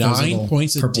just pluck 9 those little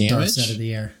points of purple darts damage? out of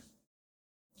the air.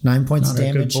 9 points Not of a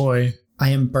good damage. boy. I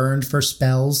am burned for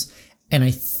spells, and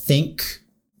I think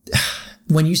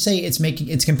when you say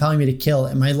it's compelling me to kill,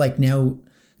 am I like now?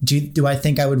 Do I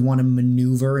think I would want to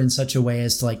maneuver in such a way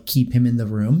as to like keep him in the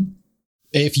room?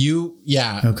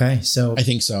 Okay, so I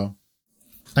think so.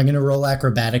 I'm going to roll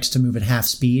acrobatics to move at half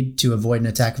speed to avoid an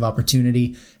attack of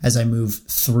opportunity as I move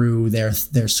through their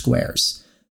squares.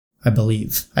 I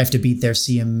believe I have to beat their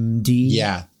CMD.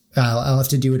 Yeah. I'll have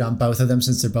to do it on both of them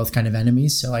since they're both kind of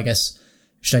enemies. So I guess,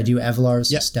 should I do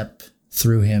Evelar's? Yep. Step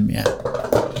through him. Yeah.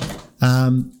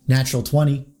 Natural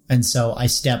 20. And so I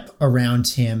step around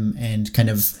him and kind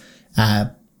of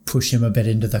push him a bit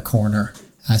into the corner.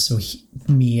 So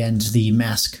me and the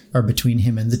mask are between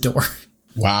him and the door.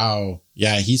 Wow.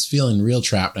 Yeah, he's feeling real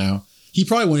trapped now. He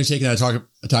probably wouldn't have taken that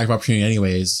attack of opportunity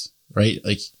anyways, right?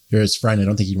 Like, you're his friend. I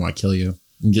don't think he'd want to kill you.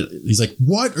 He's like,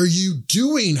 "What are you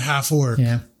doing, half-orc?"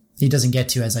 Yeah. He doesn't get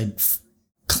to as I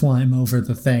climb over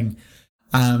the thing.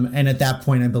 And at that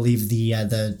point, I believe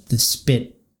the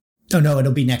spit. Oh no,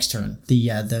 it'll be next turn. The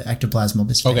ectoplasm will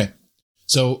be spit. Okay.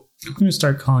 So I'm going to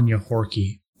start calling you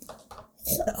Horky.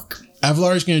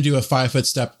 Avalar is going to do a 5-foot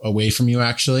step away from you,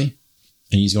 actually,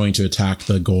 and he's going to attack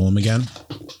the golem again.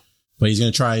 But he's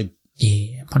going to try.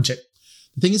 Yeah, punch it.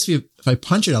 The thing is, if I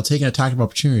punch it, I'll take an attack of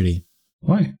opportunity.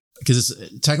 Why? Because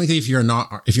it's technically, if you're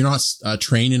not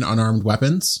trained in unarmed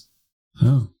weapons.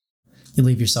 Oh. You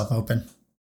leave yourself open.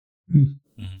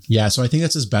 Yeah, so I think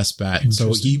that's his best bet.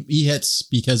 So he hits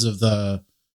because of the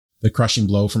crushing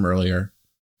blow from earlier,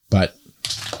 but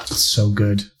It's so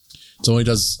good. it only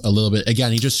does a little bit.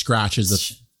 Again, he just scratches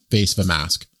the face of a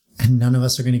mask. And none of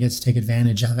us are going to get to take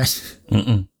advantage of it.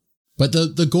 Mm-mm. But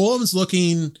the golem's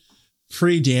looking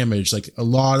pretty damaged. Like a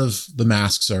lot of the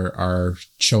masks are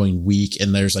showing weak,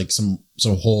 and there's like some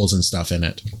holes and stuff in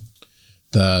it.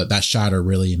 That shatter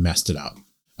really messed it up.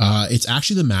 It's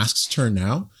actually the mask's turn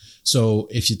now. So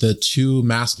if the two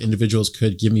masked individuals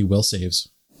could give me will saves.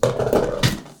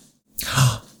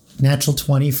 Natural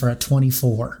 20 for a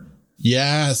 24.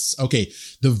 Yes. Okay.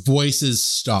 The voices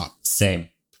stop. Same.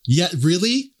 Yeah,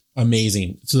 really?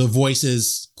 Amazing. So the voice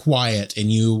is quiet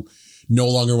and you no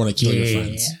longer want to kill your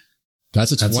friends.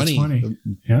 That's a 20. 20.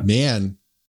 Yeah. Man.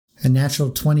 A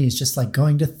natural 20 is just like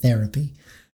going to therapy.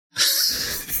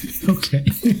 Okay.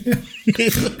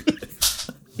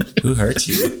 Who hurt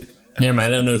you? Never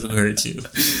mind, I don't know who hurt you.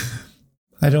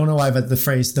 I don't know why, but the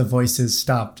phrase "the voices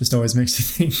stop" just always makes you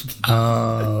think.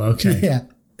 Oh, okay. Yeah.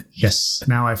 Yes.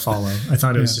 Now I follow. I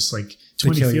thought it was just like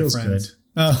 20 kill your feels good. friends.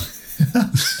 Oh.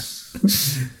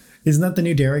 Isn't that the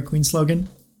new Dairy Queen slogan?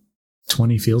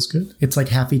 20 feels good? It's like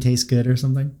happy tastes good or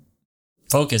something.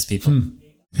 Focus, people.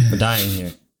 We're dying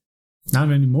here.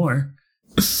 Not anymore.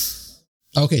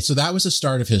 Okay, so that was the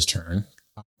start of his turn.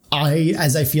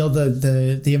 As I feel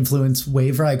the influence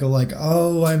waver, I go like,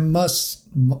 oh,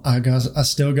 I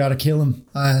still gotta kill him.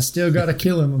 I still gotta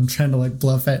kill him. I'm trying to like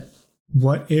bluff it.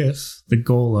 What if the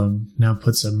golem now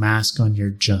puts a mask on your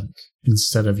junk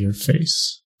instead of your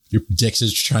face? Your Dix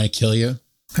is trying to kill you.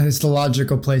 And it's the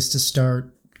logical place to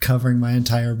start covering my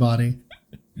entire body.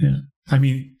 Yeah. I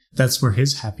mean, that's where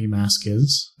his happy mask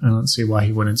is. I don't see why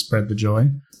he wouldn't spread the joy.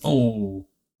 Oh.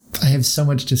 I have so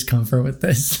much discomfort with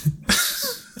this.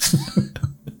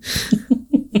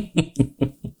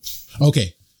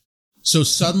 Okay. So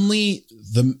suddenly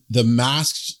the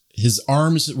mask, his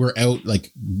arms were out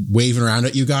like waving around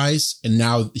at you guys. And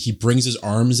now he brings his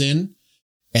arms in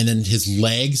and then his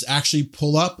legs actually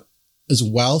pull up as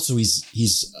well. So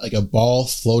he's like a ball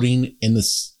floating in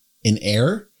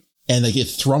air and like it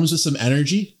thrums with some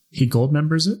energy. He gold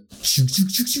members it?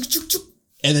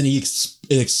 And then it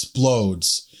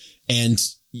explodes and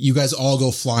you guys all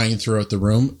go flying throughout the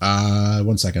room.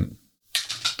 1 second.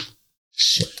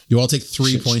 Shit. You all take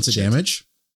 3 points of damage.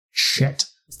 Shit.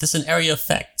 Is this an area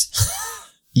effect?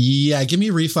 Yeah, give me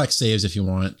reflex saves if you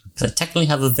want. Because I technically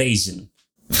have evasion.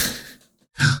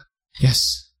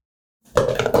 Yes.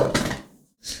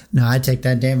 No, I take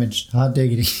that damage. Hot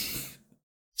diggity.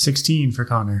 16 for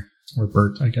Connor. Or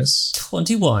Bert, I guess.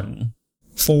 21.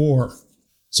 4.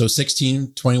 So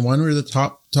 16, 21 were the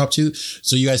top two.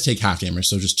 So you guys take half damage.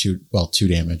 So just two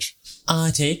damage.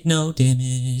 I take no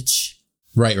damage.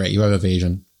 Right. You have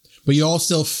evasion. But you all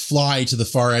still fly to the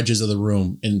far edges of the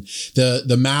room. And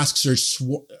the masks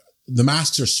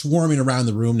are swarming around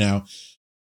the room now.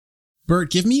 Bert,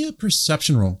 give me a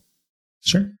perception roll.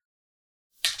 Sure.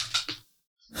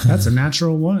 That's a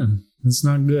natural 1. That's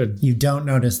not good. You don't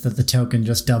notice that the token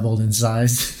just doubled in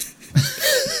size.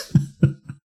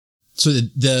 So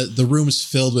the room is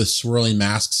filled with swirling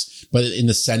masks, but in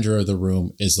the center of the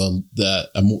room is a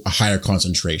higher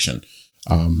concentration.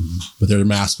 But there's a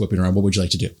mask whipping around. What would you like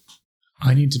to do?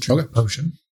 I need to drink a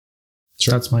potion.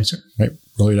 Sure. That's my turn. Right.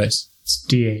 Roll your dice. It's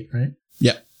D8, right?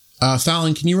 Yeah.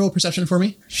 Fallon, can you roll perception for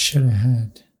me? Should have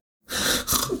had.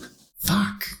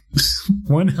 Fuck.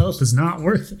 1 health is not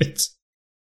worth it.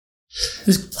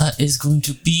 That is going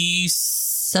to be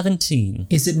 17.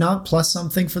 Is it not plus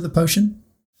something for the potion?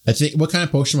 I think, what kind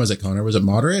of potion was it, Connor? Was it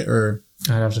moderate or?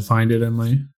 I'd have to find it in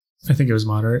my... I think it was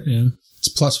moderate, yeah. It's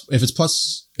plus, if it's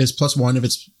 +1 if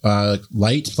it's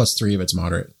light, +3 if it's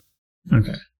moderate.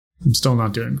 Okay. I'm still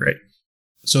not doing great.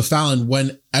 So Fallon,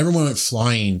 when everyone went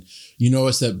flying, you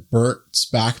noticed that Bert's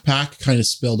backpack kind of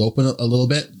spilled open a little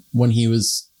bit when he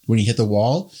hit the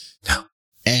wall. No.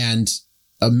 And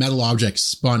a metal object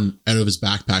spun out of his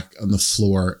backpack on the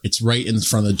floor. It's right in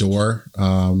front of the door.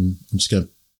 I'm just going to,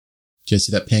 do you guys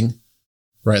see that ping?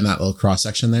 right in that little cross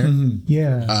section there.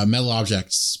 Yeah. A metal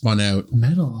object spun out.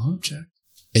 Metal object.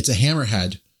 It's a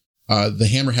hammerhead. The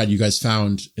hammerhead you guys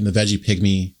found in the veggie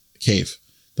pygmy cave,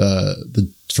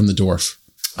 the from the dwarf.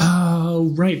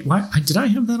 Oh, right. Why did I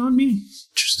have that on me?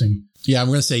 Interesting. Yeah, I'm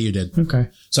going to say you did. Okay.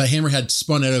 So a hammerhead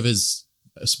spun out of his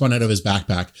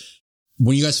backpack.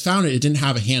 When you guys found it, it didn't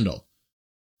have a handle.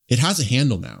 It has a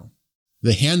handle now.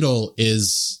 The handle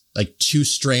is like 2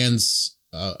 strands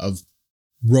of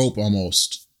rope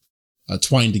almost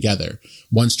twined together.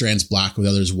 One strand's black, the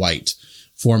other's white,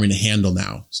 forming a handle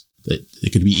now that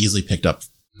it could be easily picked up.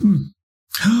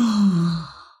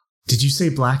 Did you say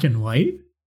black and white?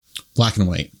 Black and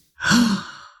white.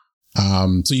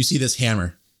 So you see this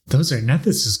hammer. Those are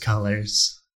Nethys's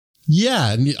colors.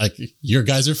 Yeah, and like your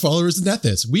guys are followers of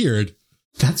Nethys. Weird.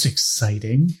 That's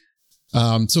exciting.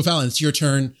 So Fallon, it's your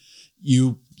turn.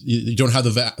 You don't have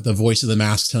the voice of the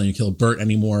mask telling you to kill Bert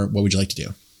anymore. What would you like to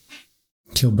do?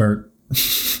 Kill Bert.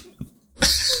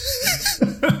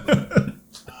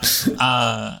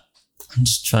 I'm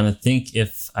just trying to think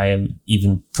if I am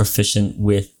even proficient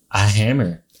with a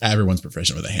hammer. Everyone's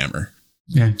proficient with a hammer.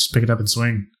 Yeah, just pick it up and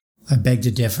swing. I beg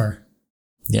to differ.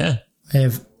 Yeah.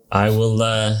 I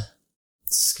will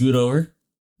scoot over,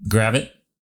 grab it,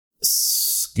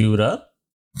 scoot up,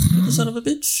 son of a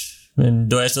bitch. And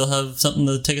do I still have something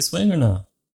to take a swing or no?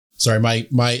 Sorry, my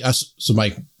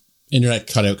internet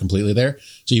cut out completely there.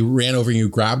 So you ran over and you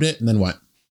grabbed it, and then what?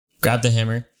 Grab the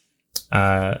hammer.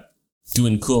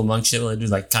 Doing cool monk shit. Will I do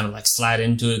kind of slide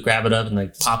into it, grab it up,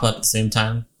 and pop up at the same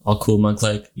time? All cool monk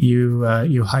like. You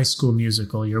High School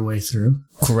Musical your way through.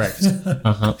 Correct.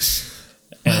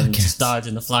 And just dodge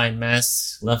in the flying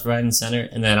mass, left, right, and center.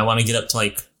 And then I want to get up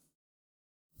to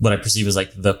what I perceive as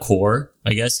the core,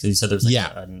 I guess, because you said there's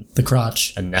the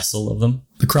crotch, a nestle of them,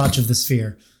 the crotch of the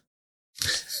sphere.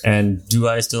 And do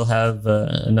I still have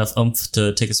enough oomph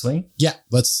to take a swing? Yeah,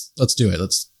 let's do it.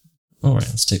 All right,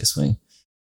 let's take a swing.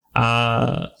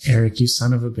 Eric, you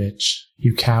son of a bitch,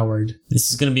 you coward. This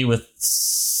is gonna be with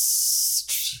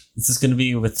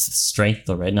strength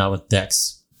though, right? Not with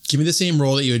dex. Give me the same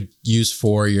roll that you would use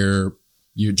for your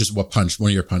just one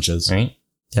of your punches. Right?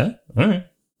 Yeah. All right.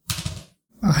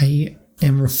 I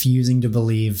am refusing to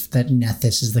believe that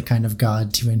Nethys is the kind of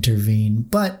god to intervene,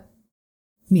 but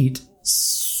neat.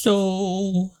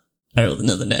 So I rolled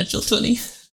another natural 20.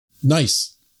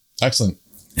 Nice. Excellent.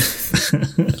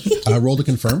 Roll to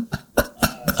confirm.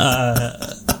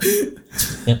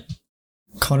 Yeah.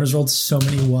 Connor's rolled so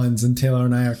many ones and Taylor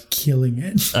and I are killing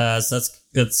it. So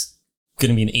that's going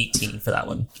to be an 18 for that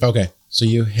one. Okay. So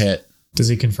you hit. Does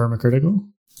he confirm a critical?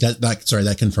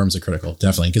 That confirms a critical.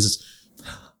 Definitely. Because it's.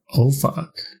 Oh,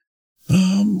 fuck.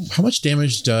 How much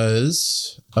damage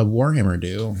does a Warhammer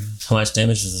do? How much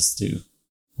damage does this do?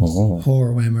 Oh.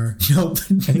 Horrorwhammer. Nope.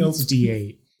 I think it's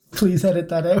D8. Please edit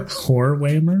that out.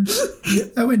 Horrorwhammer?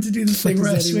 I went to do the thing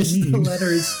where I does that switched even the mean?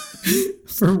 letters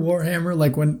for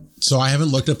Warhammer, when... So I haven't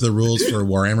looked up the rules for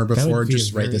Warhammer before, be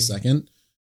just right this second.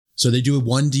 So they do a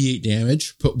 1d8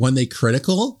 damage, but when they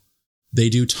critical, they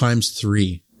do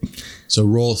 ×3. So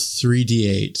roll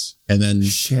 3d8 and then...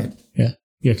 Shit. Yeah.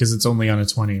 Yeah, because it's only on a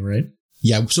 20, right?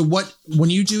 Yeah. So when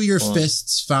you do your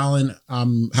fists, Fallon,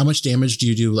 how much damage do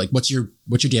you do? What's your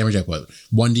damage output?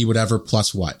 1d whatever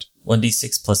plus what?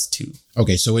 1d6 plus 2.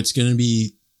 Okay. So it's going to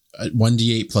be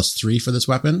 1d8 plus 3 for this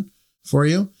weapon for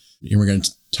you. And we're going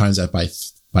to times that by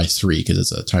 3 because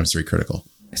it's a ×3 critical.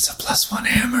 It's a +1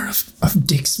 hammer of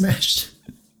dick smashed.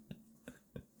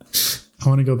 I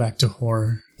want to go back to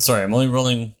horror. Sorry, I'm only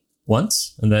rolling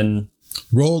once and then...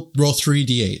 Roll 3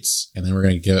 d8s, and then we're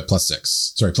going to give it +6.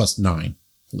 Sorry, +9.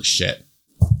 Holy shit.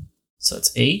 So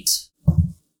it's 8,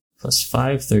 plus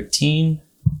 5, 13,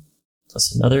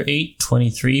 plus another 8,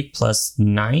 23, plus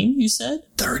 9, you said?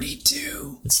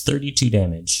 32. It's 32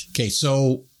 damage. Okay,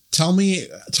 so tell me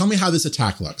how this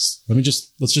attack looks.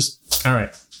 Let's just... All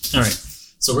right.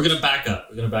 So we're going to back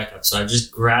up. So I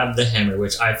just grabbed the hammer,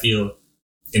 which I feel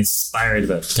inspired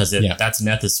about because that's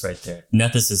Nethys right there.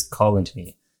 Nethys is calling to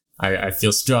me. I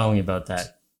feel strongly about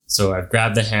that. So I've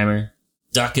grabbed the hammer,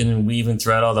 ducking and weaving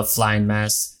throughout all the flying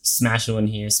mass, smashing one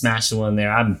here, smashing one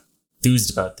there. I'm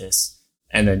enthused about this.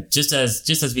 And then just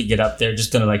as we get up there,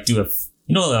 just gonna do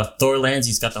Thor lands,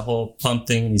 he's got the whole pump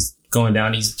thing, and he's going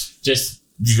down, he's just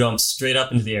jumps straight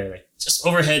up into the air, just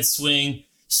overhead swing,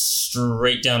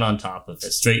 straight down on top of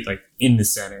it, straight in the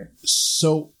center.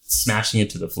 So smashing it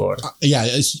to the floor.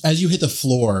 As you hit the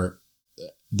floor,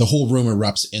 the whole room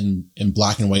erupts in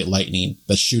black and white lightning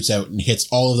that shoots out and hits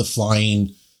all of the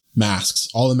flying masks.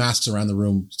 All the masks around the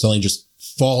room suddenly just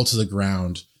fall to the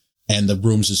ground, and the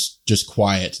room's just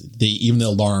quiet. Even the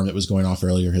alarm that was going off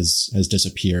earlier has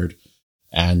disappeared.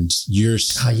 and you're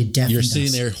you deafened you're sitting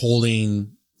us. there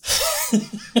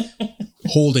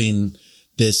holding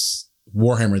this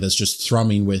warhammer that's just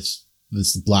thrumming with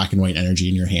this black and white energy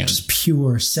in your hand. Just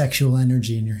pure sexual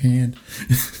energy in your hand.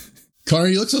 Connor,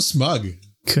 you look so smug.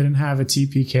 Couldn't have a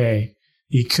TPK.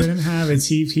 You couldn't have a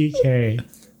TPK.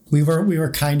 We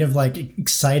were kind of like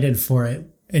excited for it,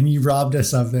 and you robbed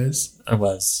us of this. I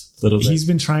was a little bit. He's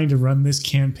been trying to run this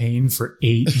campaign for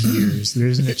 8 years. There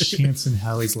isn't a chance in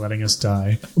hell he's letting us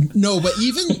die. No, but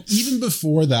even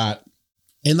before that,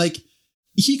 and like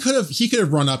he could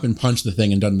have run up and punched the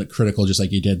thing and done the critical just like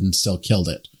he did and still killed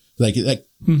it. Like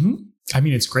Mm-hmm. I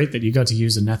mean, it's great that you got to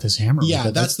use a Nethys hammer. yeah,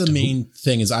 with it. that's the dope. main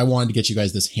thing is I wanted to get you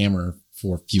guys this hammer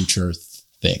for future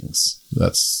things.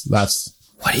 That's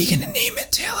What are you going to name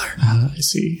it, Taylor? I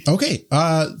see. okay.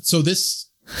 So this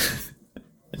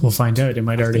We'll find out. It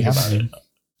might already have a name.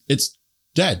 it's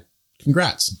dead.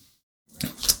 Congrats.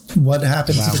 What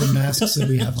happens to the masks that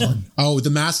we have on? Oh, the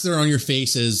masks that are on your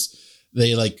faces,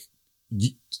 they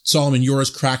Solomon, yours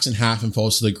cracks in half and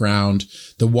falls to the ground.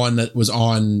 The one that was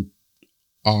on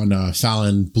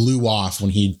Fallon blew off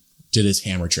when he did his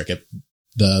hammer trick.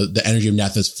 The energy of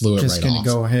Nethys flew it Just right going off. to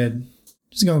go ahead.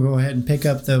 Just going to go ahead and pick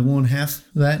up the 1/2 of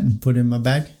that and put it in my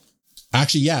bag.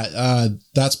 Actually, yeah,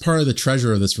 that's part of the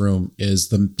treasure of this room is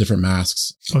the different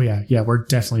masks. Oh, yeah. Yeah, we're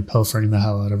definitely pilfering the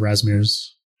hell out of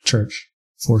Rasmir's church.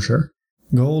 For sure.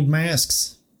 Gold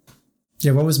masks.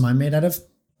 Yeah, what was mine made out of?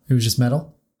 It was just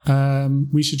metal.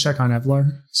 We should check on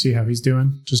Evlar, see how he's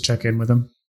doing. Just check in with him.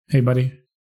 Hey, buddy.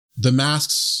 The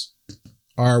masks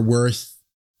are worth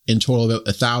in total about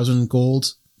 1,000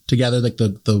 gold together, like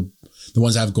the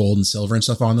ones that have gold and silver and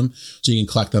stuff on them, so you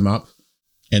can collect them up.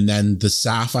 And then the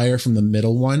sapphire from the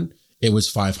middle one, it was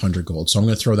 500 gold. So I'm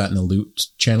going to throw that in the loot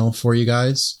channel for you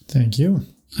guys. Thank you.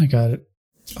 I got it.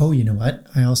 Oh, you know what?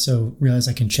 I also realized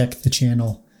I can check the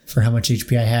channel for how much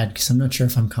HP I had because I'm not sure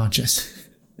if I'm conscious.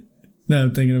 Now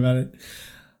I'm thinking about it.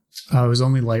 It was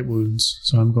only light wounds,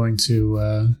 so I'm going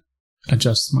to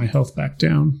adjust my health back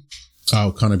down.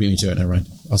 Oh, Connor beat me to it. Never mind.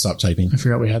 I'll stop typing. I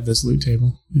forgot we had this loot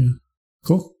table. Yeah.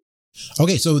 Cool.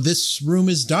 Okay, so this room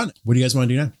is done. What do you guys want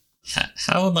to do now?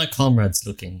 How are my comrades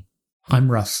looking? I'm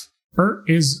rough. Bert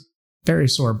is very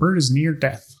sore. Bert is near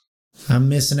death. I'm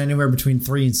missing anywhere between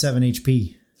 3 and 7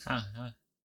 HP.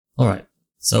 All right.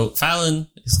 So Fallon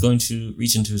is going to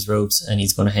reach into his robes and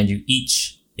he's going to hand you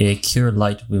each a Cure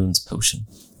Light Wounds potion.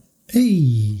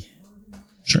 Hey.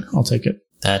 Sure, I'll take it.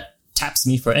 That taps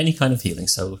me for any kind of healing,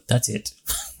 so that's it.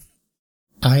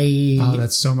 Oh,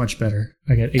 that's so much better.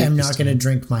 I get 8. I'm not going to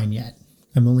drink mine yet.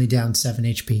 I'm only down 7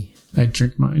 HP. I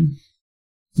drink mine.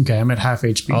 Okay, I'm at half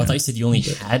HP. Oh, I now. thought you said you only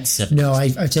had 7. No, I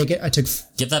take it. I took.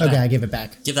 Give that Okay, back. I give it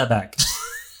back. Give that back.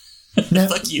 No,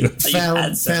 Fuck you.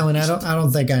 Fallon, I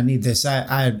don't think I need this.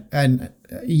 And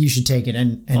you should take it.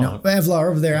 And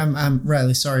Evlar over there, I'm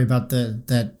really sorry about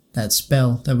that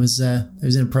spell. That was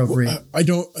inappropriate. I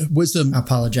don't. I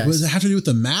apologize. Does it have to do with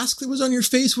the mask that was on your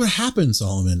face? What happened,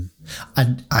 Solomon?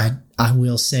 I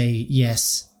will say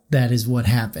yes. That is what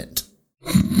happened.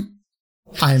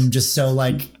 I'm just so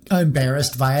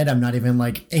embarrassed by it. I'm not even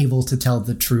able to tell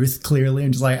the truth clearly.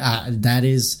 I'm just that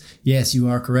is, yes, you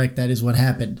are correct. That is what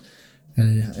happened.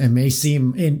 And it may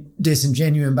seem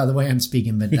disingenuous by the way I'm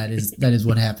speaking, but that is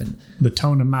what happened. The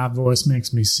tone of my voice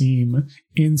makes me seem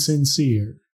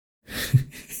insincere.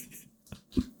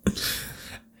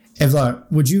 Evlar,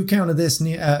 would you counter this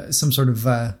some sort of?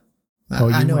 Oh, you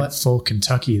I know went full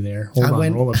Kentucky there. Hold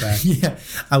on, roll it back. Yeah,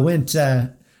 I went.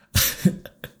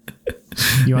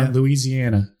 You went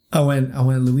Louisiana. I went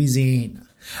Louisiana.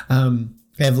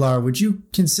 Evlar, would you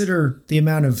consider the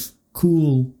amount of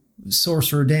cool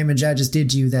sorcerer damage I just did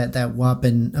to you, that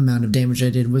whopping amount of damage I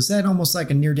did, was that almost like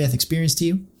a near-death experience to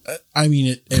you? I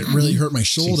mean, it really hurt my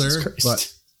shoulder,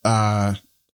 but I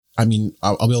mean,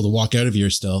 I'll be able to walk out of here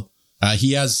still.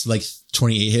 He has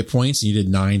 28 hit points, and you did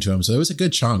 9 to him, so it was a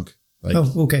good chunk.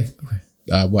 Okay.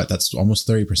 That's almost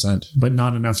 30%. But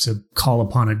not enough to call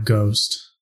upon a ghost.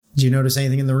 Did you notice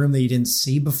anything in the room that you didn't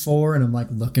see before? And I'm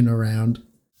looking around.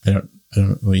 I don't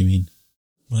know what you mean.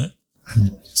 What?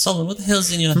 Solomon, what the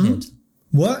hell's in your head?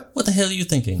 What? What the hell are you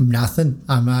thinking? Nothing.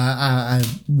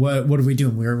 What are we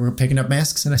doing? We're picking up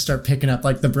masks, and I start picking up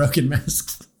the broken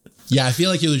masks. Yeah, I feel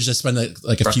like you'll just spend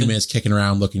a few minutes kicking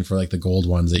around looking for the gold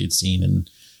ones that you'd seen, and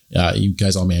you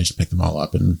guys all managed to pick them all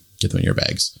up and get them in your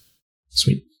bags.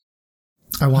 Sweet.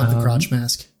 I want the crotch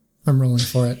mask. I'm rolling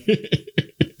for it.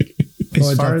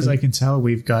 As far as I can tell,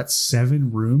 we've got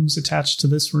 7 rooms attached to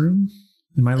this room.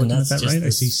 Am I looking at that right? I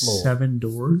see 7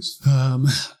 doors.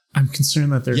 I'm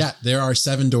concerned that there's... Yeah, there are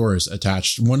 7 doors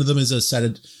attached. One of them is a set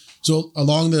of... So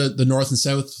along the north and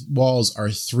south walls are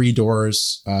 3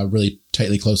 doors, really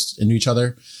tightly close into each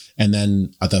other. And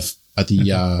then at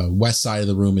the west side of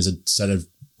the room is a set of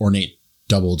ornate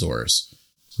double doors.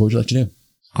 What would you like to do?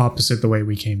 Opposite the way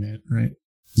we came in, right?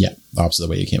 Yeah, opposite the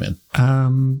way you came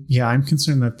in. Yeah, I'm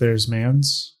concerned that there's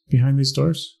mans behind these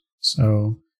doors.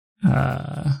 So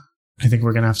I think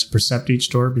we're going to have to percept each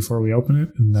door before we open it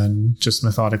and then just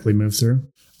methodically move through.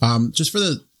 Just for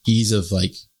the ease of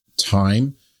like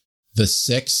time, the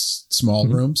 6 small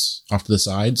rooms off to the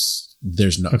sides,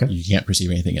 there's no, you can't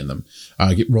perceive anything in them.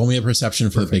 Roll me a perception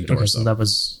for the big doors. So that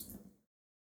was.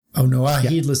 Oh no, I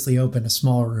heedlessly opened a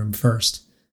small room first.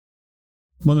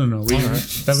 Well, no.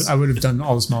 I would have done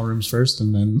all the small rooms first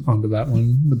and then onto that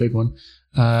one, the big one.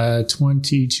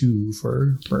 22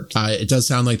 for Bert. It does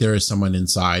sound like there is someone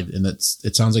inside, and it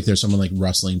sounds like there's someone like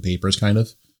rustling papers, kind of.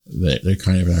 They're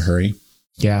kind of in a hurry.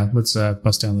 Yeah, let's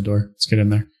bust down the door. Let's get in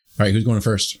there. All right, who's going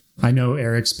first? I know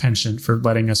Eric's penchant for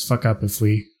letting us fuck up if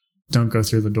we don't go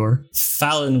through the door.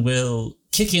 Fallon will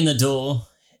kick in the door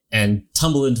and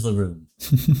tumble into the room.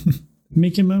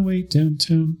 Making my way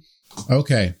downtown.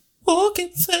 Okay. Walking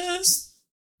fast.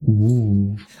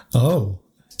 Ooh. Oh,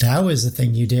 that was the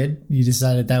thing you did. You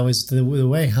decided that was the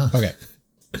way, huh? Okay.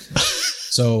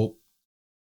 So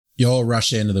you'll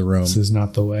rush into the room. This is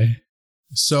not the way.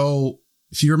 So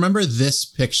if you remember this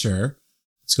picture,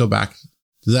 let's go back.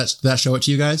 Does that show it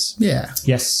to you guys? Yeah.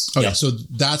 Yes. Okay, Yeah. so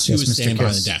that's who Yes, was Mr. standing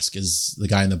behind Kiss. the desk, is the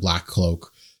guy in the black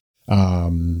cloak.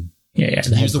 Yeah.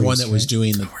 He was the one that was right?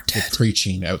 doing the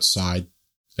preaching outside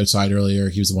earlier.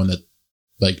 He was the one that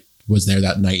like was there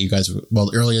that night.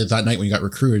 Earlier that night when you got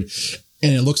recruited,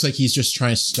 and it looks like he's just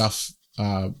trying to stuff.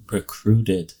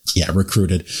 Recruited. Yeah,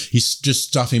 recruited. He's just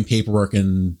stuffing paperwork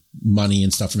and money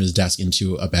and stuff from his desk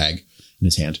into a bag in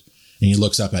his hand, and he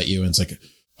looks up at you and it's like,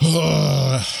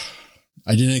 oh,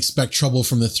 I didn't expect trouble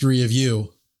from the 3 of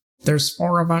you. There's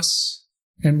 4 of us,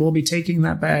 and we'll be taking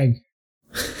that bag.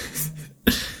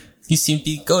 You seem to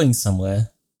be going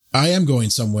somewhere. I am going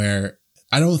somewhere.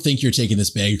 I don't think you're taking this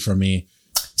bag from me.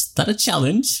 Is that a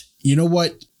challenge? You know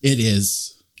what? It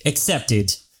is.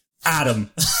 Accepted. Adam.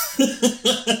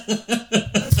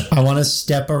 I want to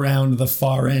step around the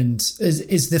far end.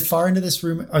 Is the far end of this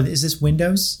room, or is this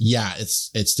windows? Yeah,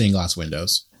 it's stained glass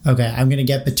windows. Okay, I'm going to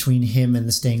get between him and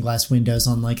the stained glass windows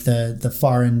on like the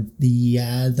far end,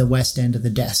 the west end of the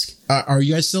desk. Are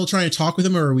you guys still trying to talk with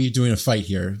him, or are we doing a fight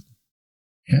here?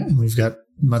 Yeah, and we've got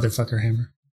motherfucker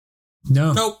hammer.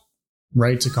 No. Nope.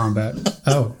 Right to combat.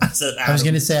 Oh, I said Adam. I was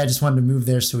going to say I just wanted to move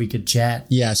there so we could chat.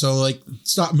 Yeah, so like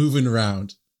stop moving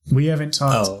around. We haven't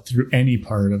talked through any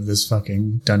part of this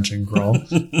fucking dungeon crawl.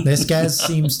 This guy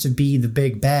seems to be the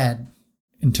big bad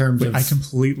in terms of... I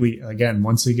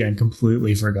once again,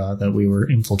 completely forgot that we were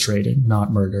infiltrating,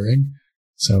 not murdering.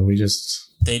 So we just...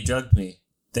 They drugged me.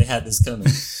 They had this coming.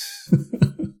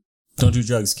 Don't do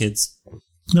drugs, kids.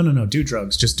 No. Do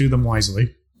drugs. Just do them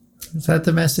wisely. Is that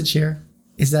the message here?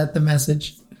 Is that the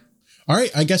message? All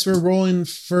right, I guess we're rolling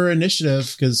for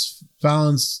initiative because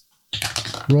Fallon's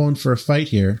rolling for a fight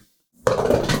here.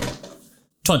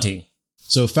 20.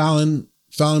 So Fallon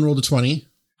rolled a 20.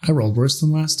 I rolled worse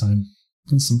than last time.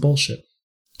 That's some bullshit.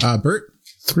 Bert?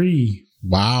 3.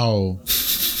 Wow.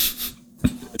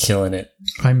 Killing it.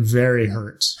 I'm very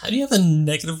hurt. How do you have a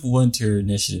 -1 to your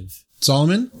initiative?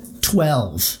 Solomon?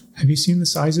 12. Have you seen the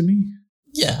size of me?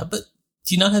 Yeah, but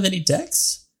do you not have any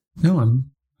dex? No,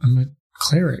 I'm a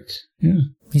cleric. Yeah.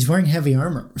 He's wearing heavy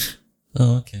armor.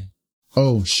 Oh, okay.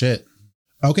 Oh, shit.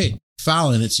 Okay,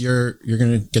 Fallon, you're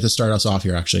going to get to start us off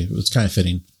here, actually. It's kind of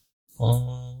fitting.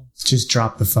 Oh. Just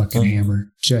drop the fucking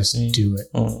hammer. Just do it.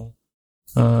 Oh.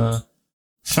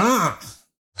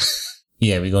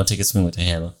 Yeah, we're going to take a swing with the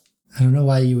hammer. I don't know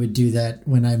why you would do that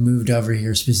when I moved over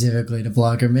here specifically to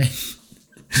block her man.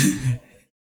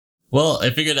 Well, I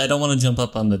figured I don't want to jump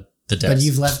up on the desk. But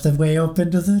you've left the way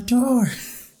open to the door.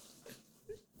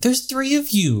 There's 3 of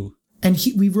you. And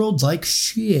we rolled like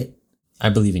shit. I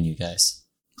believe in you guys.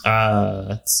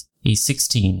 That's a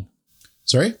 16.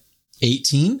 Sorry?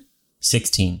 18?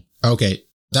 16. Okay,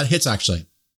 that hits, actually.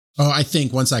 Oh, I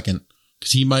think, 1 second.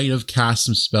 Because he might have cast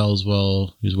some spells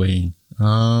while he was waiting.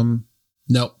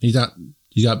 No, he's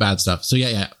got bad stuff. So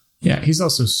yeah. Yeah, he's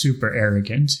also super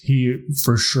arrogant. He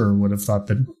for sure would have thought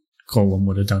that Golem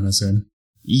would have done us in.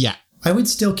 Yeah. I would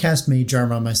still cast Mage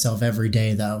Armor on myself every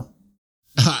day, though.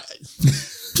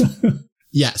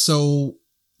 Yeah, so,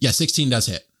 16 does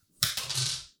hit.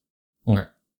 Okay.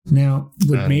 Now,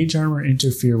 would mage armor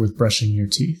interfere with brushing your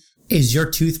teeth? Is your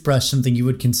toothbrush something you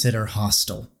would consider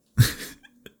hostile?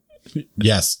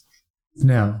 Yes.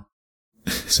 No.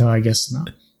 So I guess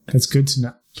not. That's good to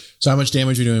know. So how much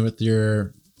damage are you doing with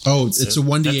your Oh, So it's a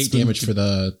 1d8 that's going damage to- for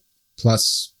the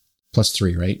plus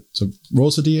 3, right? So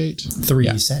rolls a d8. 3,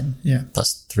 Yeah. you said. Yeah.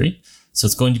 plus 3. So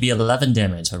it's going to be 11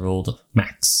 damage. I rolled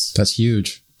max. That's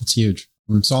huge. That's huge.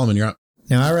 Solomon, you're up.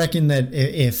 Now, I reckon that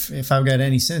if I've got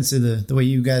any sense of the way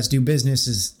you guys do business,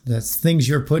 is that things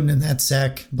you're putting in that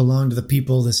sack belong to the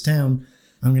people of this town.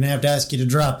 I'm going to have to ask you to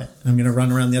drop it. I'm going to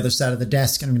run around the other side of the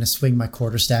desk and I'm going to swing my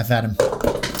quarterstaff at him.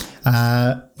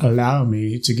 Allow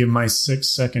me to give my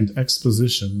 6-second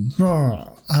exposition. Yeah,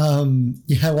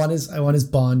 I want his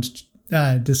bond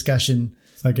discussion.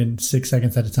 Fucking 6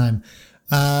 seconds at a time.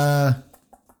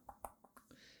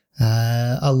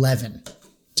 11.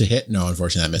 To hit? No,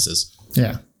 unfortunately, that misses.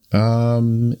 Yeah.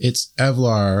 It's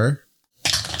Evlar.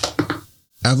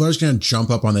 Evlar's going to jump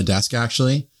up on the desk,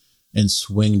 actually, and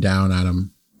swing down at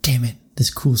him. Damn it. This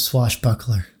cool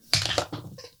swashbuckler.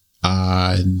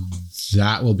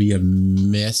 That will be a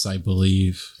miss, I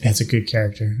believe. That's a good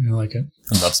character. I like it.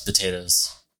 I loves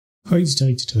potatoes.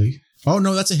 Hoity-toity. Oh,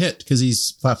 no, that's a hit because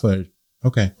he's flat-footed.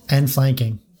 Okay. And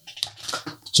flanking.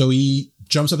 So he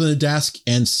jumps up on the desk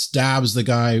and stabs the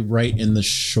guy right in the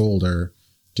shoulder,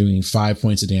 doing 5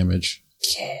 points of damage.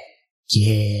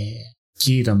 Yeah.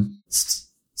 Get him.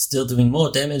 Still doing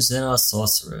more damage than our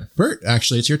sorcerer. Bert,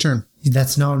 actually, it's your turn.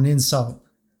 That's not an insult.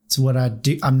 It's what I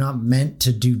do. I'm not meant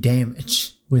to do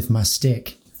damage with my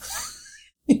stick.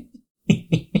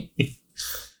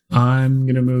 I'm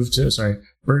going to move to... Sorry.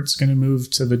 Bert's going to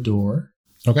move to the door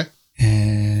Okay.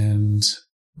 and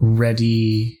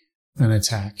ready an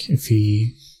attack if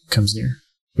he comes near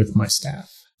with my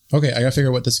staff. Okay, I gotta figure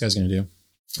out what this guy's gonna do.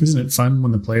 Isn't it fun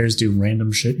when the players do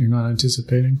random shit you're not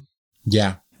anticipating?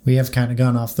 Yeah. We have kind of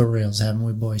gone off the rails, haven't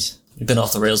we, boys? We've been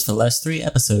off the rails for the last 3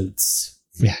 episodes.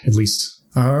 Yeah, at least.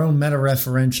 Our own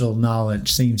meta-referential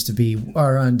knowledge seems to be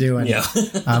our undoing, Yeah.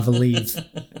 I believe.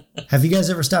 Have you guys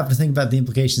ever stopped to think about the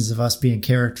implications of us being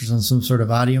characters on some sort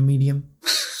of audio medium?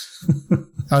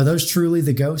 Are those truly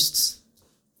the ghosts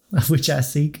of which I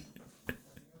seek?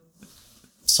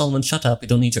 Solomon, shut up. We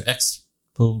don't need your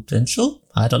exponential.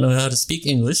 I don't know how to speak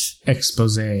English.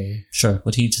 Expose. Sure,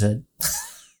 what he said.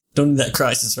 Don't need that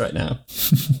crisis right now.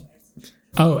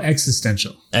 Oh,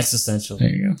 existential. Existential. There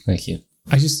you go. Thank you.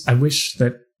 I wish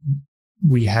that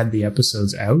we had the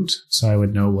episodes out so I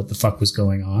would know what the fuck was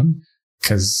going on.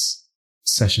 Because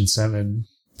session 7,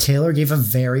 Taylor gave a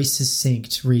very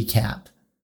succinct recap.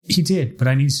 he did, but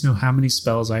I need to know how many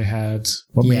spells I had,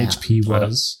 what my Yeah. HP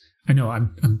was. I know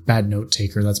I'm a bad note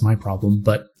taker. That's my problem.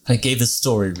 But I gave the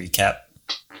story recap.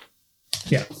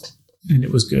 yeah, and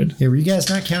it was good. Yeah, were you guys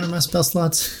not counting my spell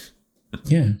slots?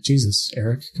 Yeah, Jesus,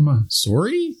 Eric, come on.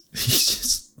 Sorry? He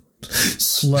just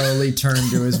slowly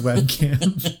turned to his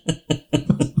webcam.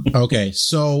 Okay,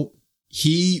 so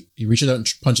he reaches out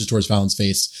and punches towards Fallon's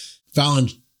face. Fallon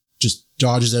just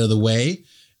dodges out of the way,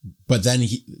 but then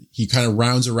he kind of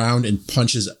rounds around and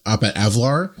punches up at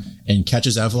Evlar and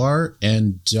catches Evlar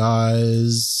and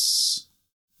does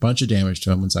a bunch of damage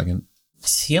to him. 1 second.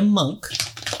 Is he a monk?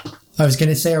 I was going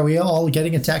to say, are we all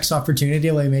getting a tax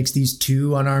opportunity while he makes these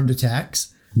 2 unarmed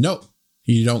attacks? No,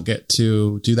 you don't get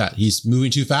to do that. He's moving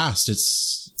too fast.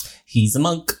 He's a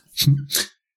monk.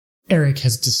 Eric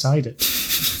has decided.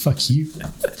 Fuck you.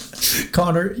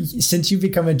 Connor, since you've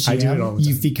become a I do it all GM, the time.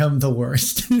 you've become the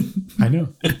worst. I know.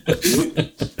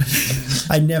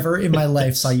 I never in my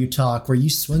life saw you talk where you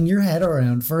swung your head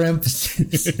around for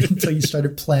emphasis until you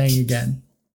started playing again.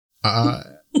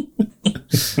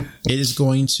 It is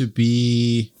going to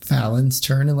be... Fallon's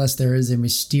turn, unless there is a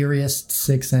mysterious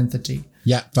 6th entity.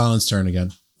 Yeah, Fallon's turn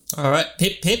again. All right,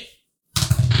 pip, pip.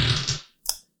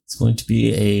 It's going to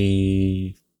be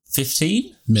a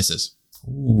 15. Misses.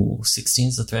 Ooh, 16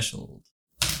 is the threshold.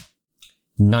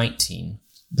 19.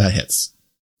 That hits.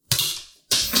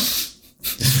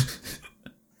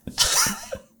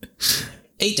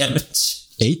 8 damage.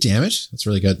 8 damage? That's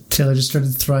really good. Taylor just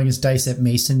started throwing his dice at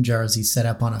mason jars he set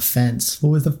up on a fence.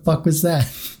 What the fuck was that?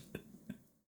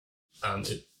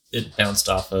 It bounced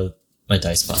off of my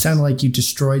dice box. Sounded like you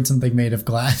destroyed something made of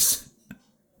glass.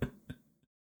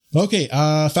 Okay,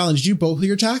 Fallon, did you both of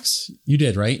your attacks? You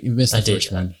did, right? You missed the I did.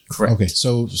 first one. Correct. Okay,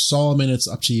 so Solomon, it's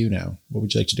up to you now. What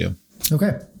would you like to do?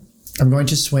 Okay. I'm going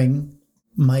to swing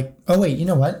my... Oh, wait, you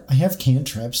know what? I have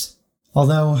cantrips.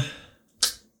 Although...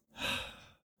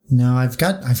 No,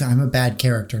 I'm a bad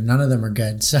character. None of them are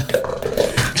good. So...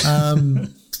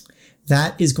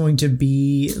 that is going to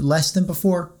be less than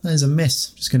before. That is a miss.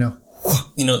 Just going to...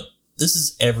 You know, this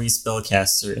is every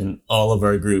spellcaster in all of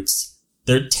our groups.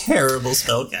 They're terrible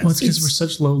spellcasters. Well, it's because we're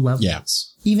such low levels. Yeah.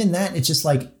 Even that, it's just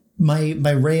like my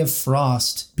ray of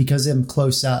frost, because I'm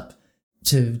close up,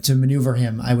 to maneuver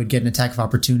him, I would get an attack of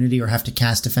opportunity or have to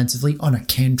cast defensively on a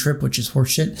cantrip, which is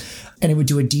horseshit, and it would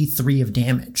do a D3 of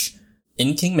damage.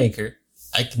 In Kingmaker,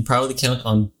 I can probably count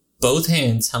on both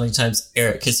hands how many times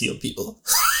Eric has healed people.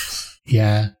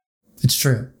 Yeah. It's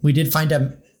true. We did find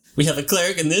a We have a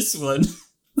cleric in this one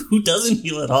who doesn't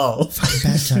heal at all.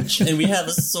 bad touch. And we have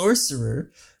a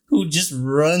sorcerer who just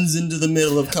runs into the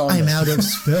middle of combat. I'm out of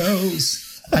spells.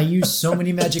 I used so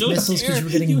many magic Don't missiles because care. we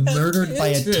were getting You have murdered by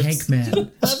a cantrips. tank man.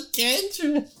 You have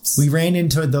cantrips. We ran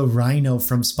into the rhino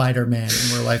from Spider-Man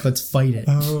and we're like, let's fight it.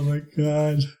 Oh my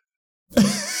god.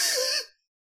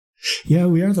 Yeah,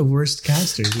 we are the worst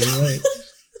casters. You're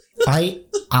right.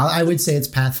 I would say it's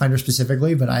Pathfinder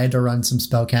specifically, but I had to run some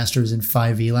spellcasters in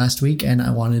 5e last week and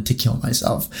I wanted to kill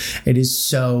myself. It is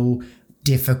so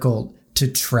difficult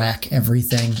to track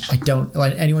everything. I don't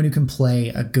like anyone who can play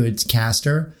a good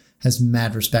caster has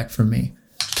mad respect from me.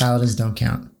 Paladins don't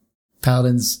count.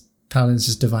 Paladins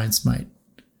just divine smite.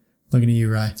 Looking at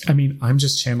you, Rye. I mean, I'm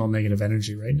just channel negative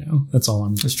energy right now. That's all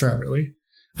I'm That's true. really.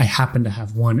 I happen to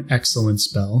have one excellent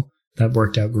spell that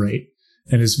worked out great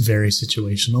and is very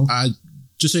situational.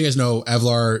 Just so you guys know,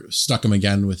 Evlar stuck him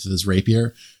again with his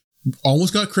rapier.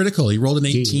 Almost got critical. He rolled an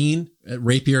 18.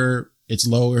 Rapier, its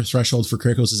lower threshold for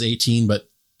criticals is 18, but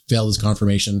failed his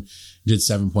confirmation. Did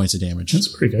 7 points of damage. That's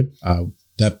pretty good.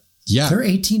 Yeah. They're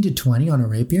 18 to 20 on a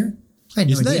rapier? I had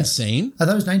no Isn't that idea. insane? I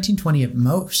thought it was 1920 at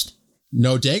most.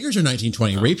 No, daggers are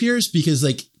 1920. Rapiers, because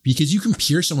you can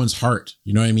pierce someone's heart.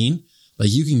 You know what I mean? Like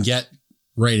you can get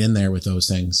right in there with those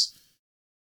things.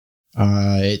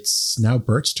 It's now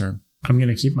Bert's turn. I'm going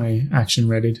to keep my action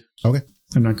readied. Okay.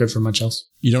 I'm not good for much else.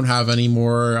 You don't have any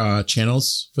more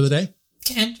channels for the day?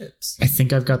 Cantrips. I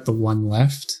think I've got the one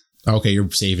left Okay, you're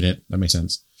saving it. That makes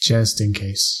sense. just in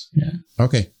case. Yeah.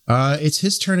 Okay. It's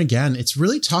his turn again. It's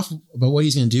really tough about what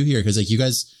he's going to do here because you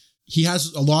guys, he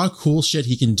has a lot of cool shit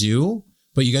he can do,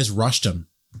 but you guys rushed him.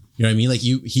 You know what I mean? Like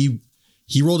he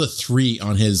rolled a 3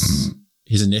 on his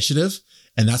initiative,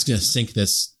 and that's going to sink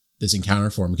this encounter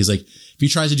for him because if he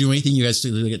tries to do anything, you guys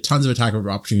get tons of attack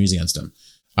opportunities against him.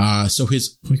 So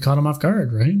we caught him off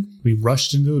guard, right? We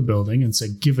rushed into the building and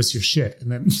said, "Give us your shit,"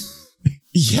 and then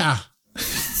yeah.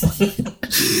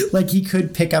 Like he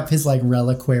could pick up his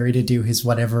reliquary to do his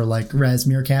whatever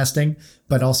Razmir casting,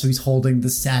 but also he's holding the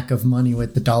sack of money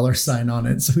with the $sign on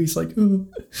it. So he's like, ooh.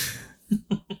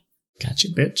 Gotcha,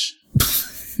 bitch.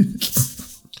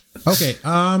 Okay.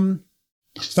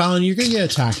 Fallon, you're going to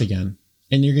get attacked again,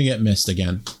 and you're going to get missed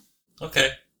again. Okay.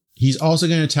 He's also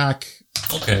going to attack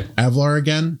Okay. Evlar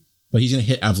again, but he's going to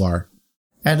hit Evlar.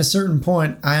 At a certain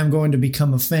point, I am going to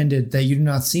become offended that you do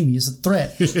not see me as a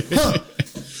threat. Huh.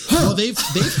 Well, they've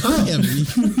hurt him.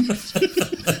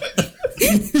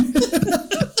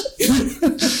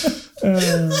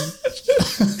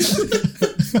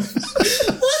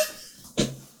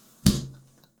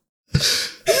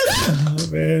 Oh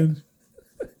man.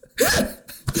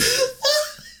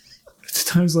 It's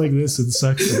times like this it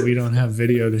sucks that we don't have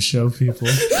video to show people.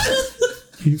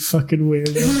 You fucking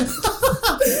weirdo.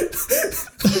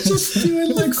 Just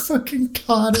doing fucking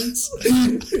cottage.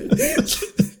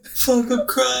 Fuck, I'm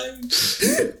crying.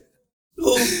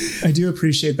 I do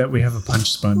appreciate that we have a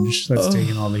punch sponge that's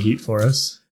taking all the heat for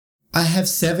us. I have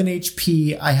 7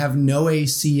 HP, I have no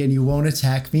AC, and you won't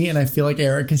attack me, and I feel like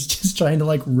Eric is just trying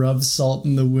to rub salt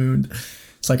in the wound.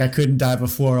 It's like, I couldn't die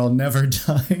before, I'll never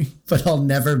die, but I'll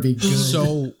never be good.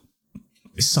 So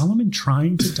Is Solomon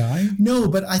trying to die? No,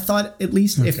 but I thought at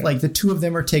least if the two of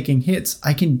them are taking hits,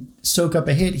 I can soak up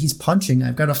a hit. He's punching.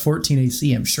 I've got a 14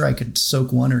 AC. I'm sure I could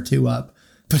soak 1 or 2 up.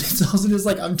 But it's also just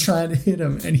I'm trying to hit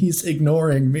him and he's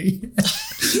ignoring me.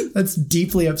 That's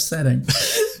deeply upsetting.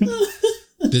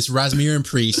 this Razmiran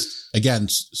priest again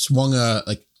swung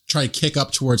tried to kick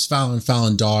up towards Fallon.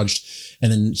 Fallon dodged,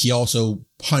 and then he also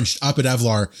punched up at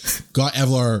Evlar, got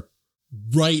Evlar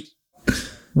right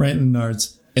in the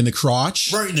nards. in the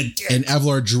crotch, Right in the dick. and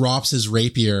Evlar drops his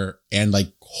rapier and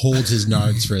holds his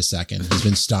nards for a second. He's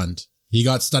been stunned. He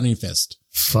got stunning fist.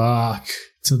 Fuck.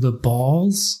 To the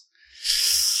balls?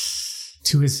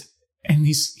 To his... And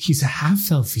he's a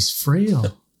half-elf. He's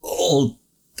frail. Oh,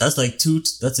 that's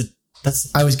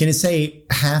that's I was going to say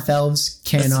half elves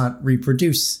cannot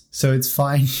reproduce, so it's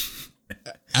fine.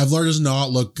 Evlar does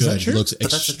not look good. true? He looks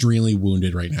extremely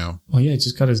wounded right now. Oh yeah, he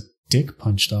just got his dick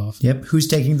punched off. Yep. Who's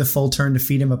taking the full turn to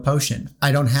feed him a potion?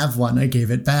 I don't have one. I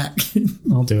gave it back.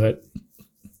 I'll do it.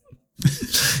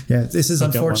 Yeah, this is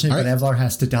I've got unfortunate, one. but Evlar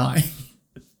has to die.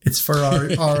 It's for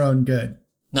our own good.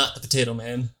 not the potato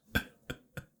man.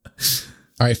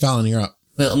 All right, Fallon, you're up.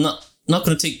 Well, I'm not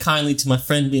going to take kindly to my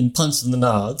friend being punched in the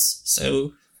nods,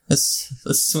 so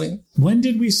Let's swing. When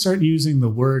did we start using the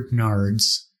word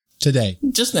nards? Today.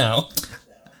 Just now.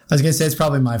 I was going to say it's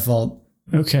probably my fault.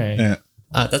 Okay. Yeah.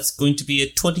 That's going to be a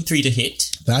 23 to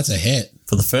hit That's a hit.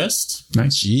 for the first.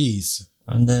 Nice. Jeez.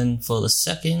 And then for the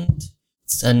second,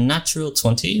 it's a natural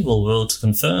 20. We'll roll to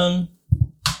confirm.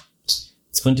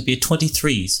 It's going to be a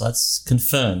 23, so that's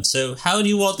confirmed. So how do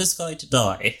you want this guy to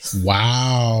die?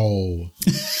 Wow.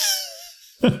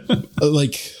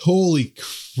 Like, holy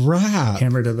crap.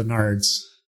 Hammer to the nards.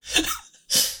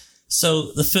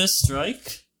 So the first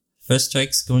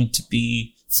strike's going to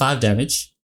be 5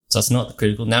 damage. So that's not the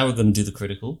critical. Now we're going to do the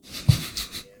critical.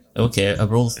 Okay, I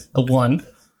rolled a 1.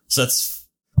 So that's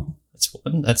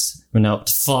 1. We're now up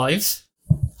to 5.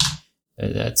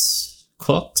 That's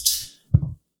cocked.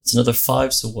 It's another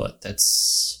 5, so what?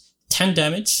 That's 10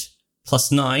 damage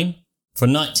plus 9 for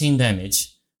 19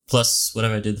 damage plus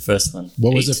whatever I did the first one.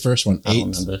 What was 8. the first one? 8?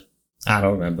 I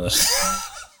don't remember.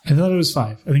 I thought it was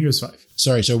 5. I think it was 5.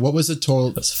 Sorry, so what was the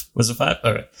total? Was it 5?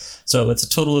 All right. So it's a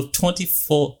total of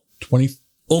 24. 20.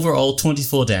 Overall,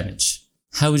 24 damage.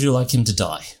 How would you like him to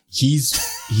die?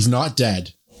 He's not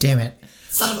dead, Damn it.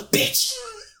 Son of a bitch!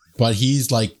 but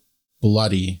he's like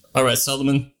bloody. All right,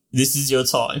 Solomon, this is your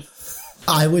time.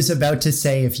 I was about to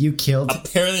say if you killed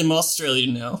Apparently, I'm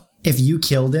Australian now.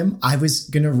 him, I was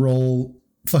going to roll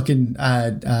fucking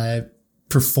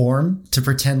perform to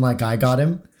pretend like I got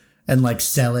him and like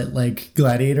sell it like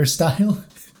gladiator style.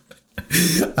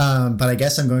 But I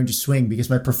guess I'm going to swing because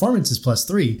my performance is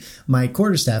 +3. My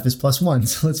quarterstaff is +1.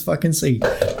 So let's fucking see.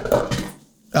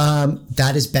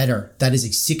 That is better. That is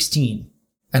a 16.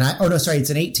 And it's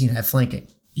an 18. I have flanking.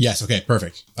 Yes, okay,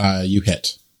 perfect. You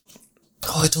hit.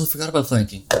 Oh, I totally forgot about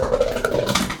flanking.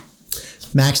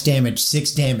 Max damage,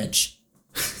 6 damage.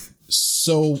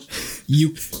 So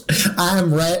you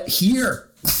I'm right here.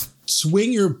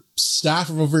 swing your staff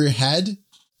over your head.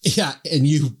 Yeah,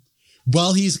 and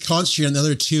while he's concentrating on the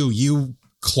other two, you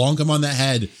clonk him on the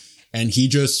head and he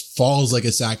just falls like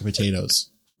a sack of potatoes.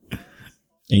 And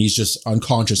he's just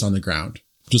unconscious on the ground.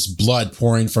 Just blood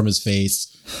pouring from his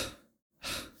face.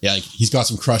 Yeah, like he's got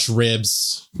some crushed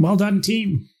ribs. Well done,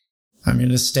 team. I'm going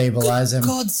to stabilize him.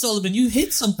 God, Solomon, you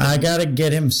hit something. I got to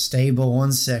get him stable.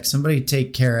 1 sec. Somebody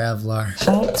take care of Evlar.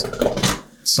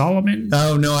 Halt. Solomon.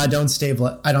 Oh, no, I don't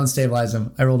stabilize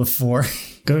him. I rolled a 4.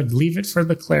 Good. Leave it for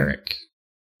the cleric.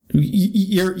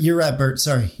 You're at Bert.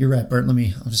 Sorry, you're at Bert. I'll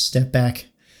just step back.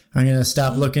 I'm going to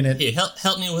stop looking at... Here,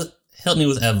 help me with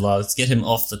Evlar. Let's get him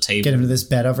off the table. Get him to this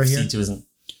bed over here. C2 isn't.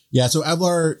 Yeah, so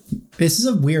This is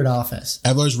a weird office.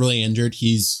 Evlar's really injured.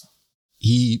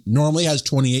 He normally has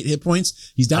 28 hit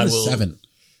points. He's down to 7.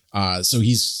 So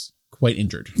he's quite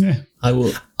injured. Yeah. I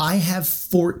will. I have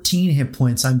 14 hit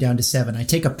points. I'm down to 7. I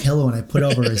take a pillow and I put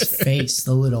over his face,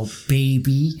 the little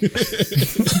baby.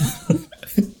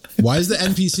 Why is the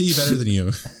NPC better than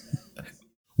you?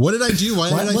 What did I do? Why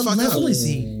did I What fuck level up? is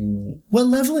he? What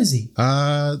level is he?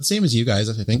 Same as you guys,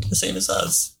 I think. The same as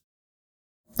us.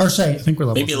 Or sorry, I think we're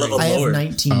level Maybe a 3. level I have lower.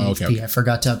 19 Oh, okay, HP. okay. I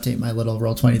forgot to update my little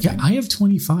roll 20 Yeah, thing. I have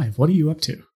 25. What are you up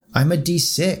to? I'm a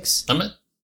D6. I'm a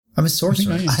I'm a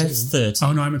sorcerer. I I have 30.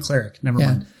 Oh, no, I'm a cleric. Never Yeah.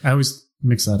 mind. I always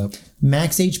mix that up.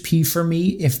 Max HP for me,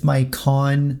 if my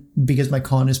con, because my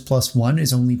con is +1,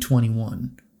 is only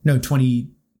 21. No,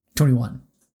 21.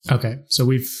 Okay, so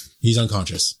we've He's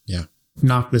unconscious. Yeah.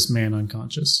 knocked this man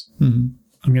unconscious. Mhm.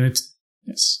 I'm going to...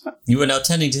 Yes. You are now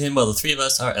tending to him while the 3 of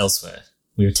us are elsewhere.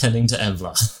 We are tending to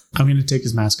Evlar. I'm going to take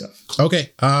his mask off.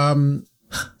 Okay.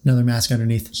 Another mask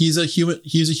underneath. He's a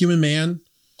human man.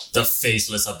 The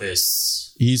faceless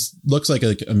abyss. He's looks like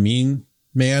a mean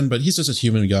man, but he's just a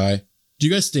human guy. Do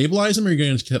you guys stabilize him or are you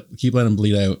going to keep letting him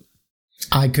bleed out?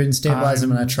 I couldn't stabilize him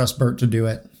and I trust Bert to do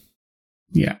it.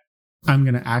 Yeah. I'm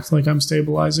going to act like I'm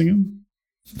stabilizing him.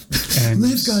 And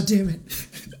Live, goddammit.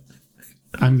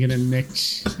 I'm going to nick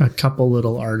a couple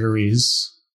little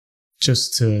arteries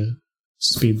just to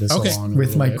speed this Okay. along. a With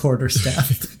little my bit.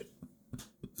 quarterstaff.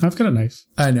 I've got a knife.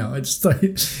 I know. It's like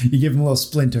you give him little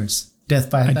splinters. Death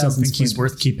by a I don't thousand think he's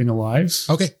splinters. worth keeping alive.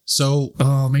 Okay. So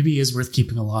Oh, maybe he is worth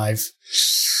keeping alive.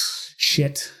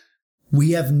 Shit.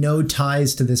 We have no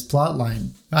ties to this plot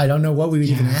line. I don't know what we would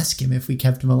even ask him if we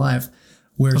kept him alive.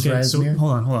 Where's Okay, so Razmir?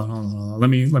 hold on. Let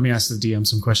me ask the DM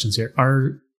some questions here.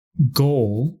 Our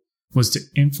goal was to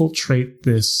infiltrate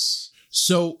this,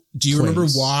 do you remember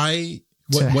Place. why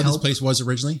To what this help- place was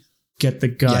originally? get the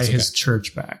guy Yes, okay. his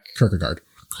church back. Kierkegaard.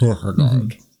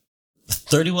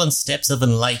 31 steps of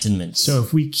enlightenment. So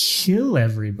if we kill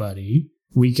everybody,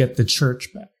 we get the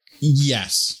church back.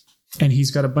 Yes. And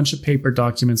he's got a bunch of paper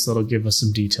documents that'll give us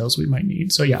some details we might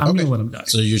need. So yeah, I'm Okay. going to let him die.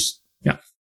 So you're Yeah.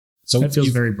 So That feels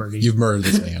you've- very birdie. You've murdered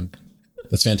this man.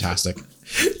 That's fantastic.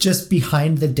 Just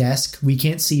behind the desk, we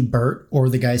can't see Bert or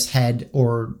the guy's head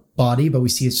or body, but we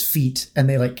see his feet, and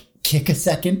they like kick a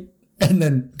second and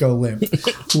then go limp.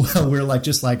 Well, we're like,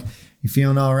 just like, you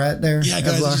feeling all right there? Yeah,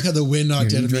 guys, I just got the wind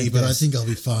knocked out of me, but I think I'll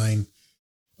be fine.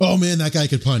 Oh man, that guy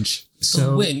could punch.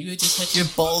 So when you just had your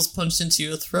balls punched into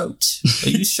your throat. Are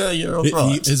you sure you're all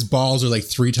right? His balls are like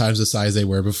 3 times the size they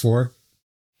were before.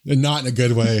 And not in a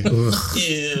good way.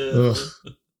 Ew.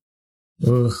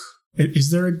 Ugh.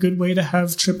 Is there a good way to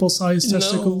have triple-sized No.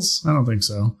 testicles? I don't think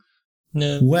so.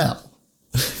 No. Well,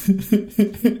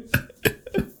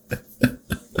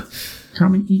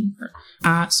 Come and eat.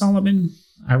 Solomon,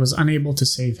 I was unable to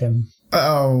save him.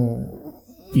 oh,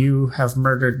 You have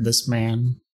murdered this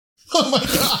man. Oh my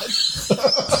god.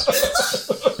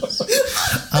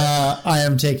 I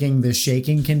am taking the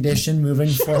shaking condition moving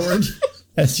forward,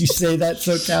 as you say that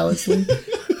so callously.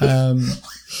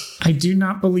 I do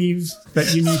not believe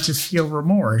that you need to feel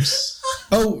remorse.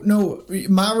 Oh, no,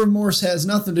 my remorse has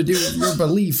nothing to do with your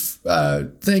belief.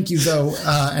 Thank you, though.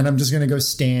 And I'm just going to go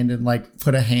stand and like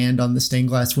put a hand on the stained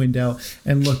glass window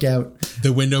and look out.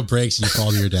 The window breaks and you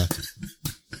fall to your death.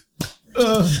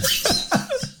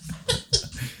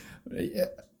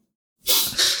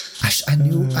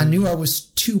 I knew I was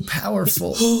too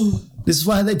powerful. This is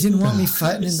why they didn't want me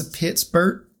fighting in the pits,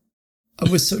 Bert. I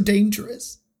was so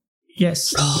dangerous.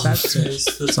 Yes, that's it,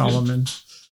 Solomon.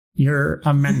 You're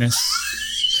a menace.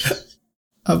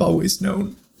 I've always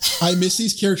known. I miss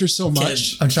these characters so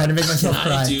much. I'm trying to make myself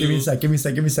Can I cry. do- Give me a sec.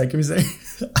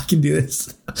 I can do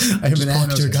this. I am an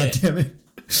actor, goddammit.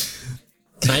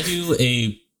 Can I do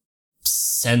a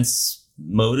sense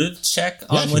motive check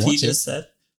Yeah, on if you what he want to. just said?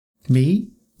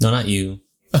 Me? No, not you.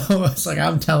 Oh, it's like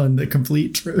I'm telling the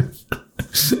complete truth.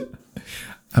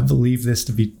 I believe this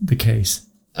to be the case.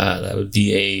 That would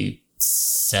be a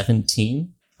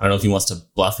 17. I don't know if he wants to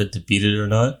bluff it to beat it or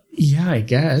not. Yeah, I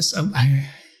guess.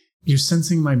 You're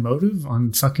sensing my motive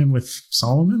on fucking with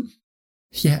Solomon?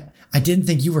 Yeah, I didn't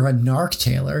think you were a narc,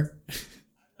 Taylor.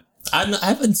 I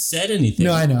haven't said anything.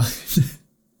 No, I know.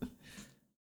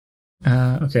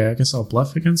 Okay, I guess I'll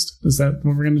bluff against. Is that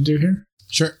what we're going to do here?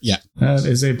 Sure. Yeah. That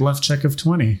is a bluff check of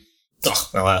 20. Oh,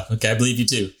 wow. Okay, I believe you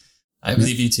too.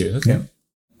 Okay.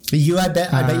 Yep. I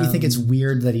bet you think it's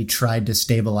weird that he tried to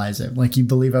stabilize it. Like you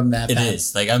believe him that It bad.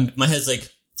 is. Like my head's like,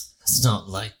 it's not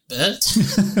like that.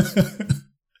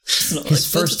 It's not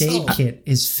His like first that at aid all. kit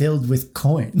is filled with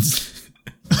coins.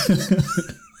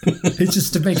 It's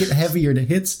just to make it heavier to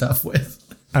hit stuff with.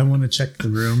 I want to check the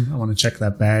room. I want to check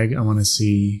that bag. I want to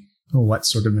see what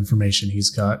sort of information he's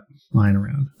got lying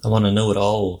around. I want to know it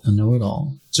all. I know it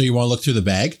all. So you want to look through the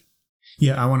bag?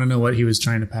 Yeah, I want to know what he was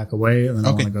trying to pack away, and then I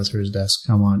Okay. want to go through his desk.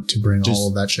 I want to bring all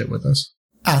of that shit with us.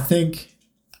 I think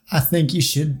you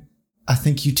should. I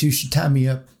think you two should tie me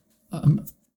up.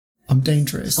 I'm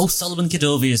dangerous. Oh, Sullivan, get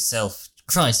over yourself.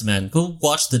 Christ, man. Go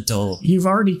watch the doll. You've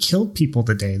already killed people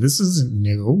today. This isn't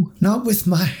new. Not with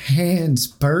my hands,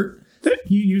 Bert.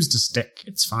 You used a stick.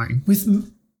 It's fine. With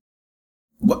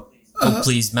what? Oh,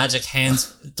 please. Magic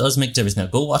hands. It does make difference now.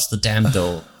 Go watch the damn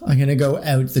doll. I'm gonna go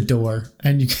out the door,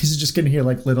 and you guys are just gonna hear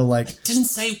like little like. Didn't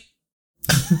say.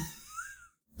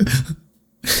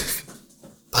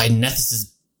 By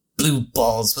Nethys's blue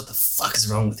balls. What the fuck is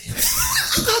wrong with him?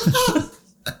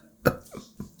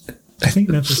 I think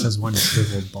Memphis has one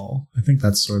shriveled ball. I think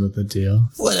that's sort of the deal.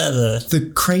 Whatever.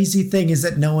 The crazy thing is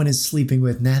that no one is sleeping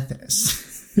with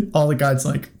Nethys. All the gods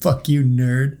like, fuck you,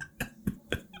 nerd.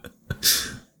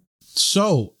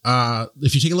 So,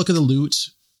 if you take a look at the loot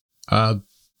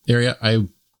area, I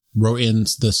wrote in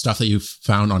the stuff that you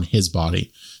found on his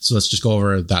body. So let's just go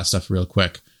over that stuff real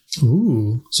quick.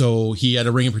 Ooh. So he had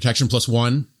a ring of protection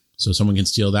 +1, so someone can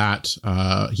steal that.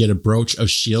 He had a brooch of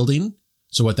shielding.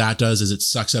 So what that does is it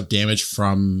sucks up damage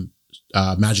from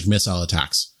magic missile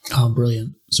attacks. Oh,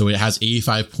 brilliant. So it has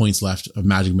 85 points left of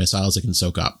magic missiles it can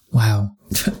soak up. Wow.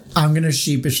 I'm gonna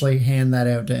sheepishly hand that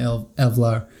out to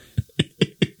Evlar.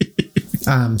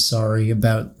 I'm sorry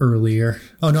about earlier.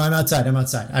 Oh no, I'm outside.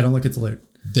 I don't look at the loot.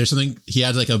 There's something, he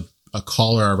had like a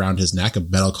collar around his neck, a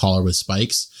metal collar with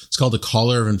spikes. It's called the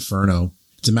Collar of Inferno.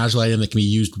 It's a magical item that can be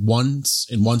used once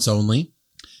and once only.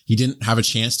 He didn't have a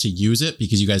chance to use it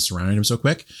because you guys surrounded him so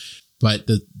quick, but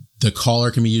the collar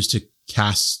can be used to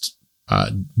cast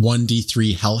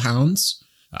 1d3 hellhounds,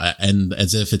 and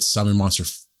as if it's summon monster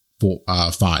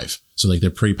 5. So like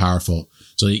they're pretty powerful.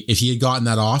 So if he had gotten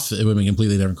that off, it would have been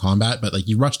completely different combat, but like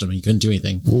you rushed him and he couldn't do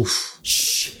anything. Oof.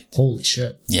 Shit. Holy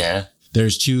shit. Yeah.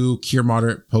 There's 2 cure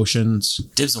moderate potions.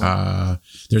 Dibs on.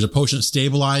 There's a potion of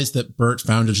stabilize that Bert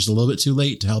found just a little bit too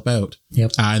late to help out.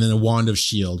 Yep. And then a wand of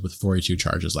shield with 42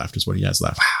 charges left is what he has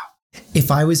left. Wow.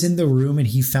 If I was in the room and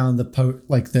he found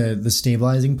the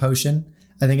stabilizing potion,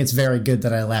 I think it's very good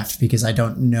that I left because I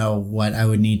don't know what I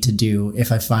would need to do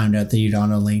if I found out that you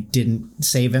not only didn't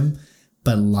save him,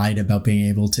 but lied about being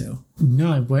able to.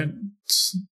 No, I went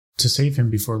to save him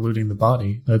before looting the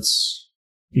body. That's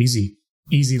easy.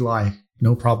 Easy lie.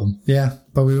 No problem. Yeah,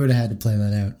 but we would have had to play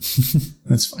that out.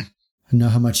 That's fine. I know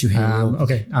how much you hate it.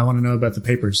 Okay, I want to know about the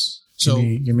papers. So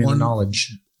give me the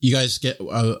knowledge. You guys get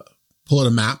pull out a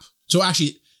map. So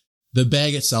actually, the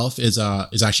bag itself is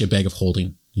actually a bag of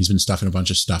holding. He's been stuffing a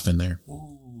bunch of stuff in there.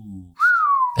 Ooh.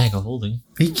 Bag of holding.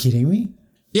 Are you kidding me?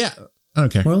 Yeah, I don't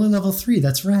care. We're only level 3.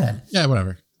 That's rad. Yeah,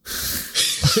 whatever.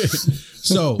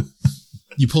 So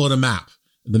you pull out a map.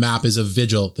 The map is of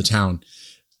Vigil, the town.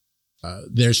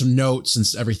 There's some notes and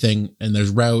everything, and there's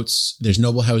routes. There's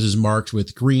noble houses marked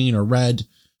with green or red.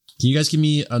 Can you guys give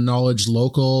me a knowledge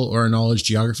local or a knowledge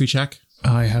geography check?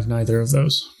 I have neither of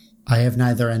those. I have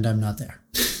neither, and I'm not there.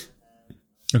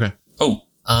 Okay. Oh,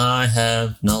 I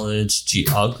have knowledge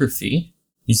geography.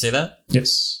 You say that?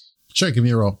 Yes. Sure, give me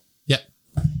a roll. Yeah.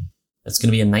 That's going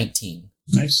to be a 19.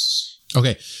 Nice.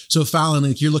 Okay, so Fallon,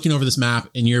 like you're looking over this map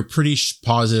and you're pretty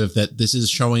positive that this is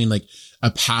showing like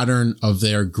a pattern of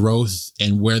their growth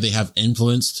and where they have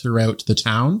influence throughout the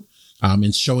town.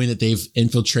 It's showing that they've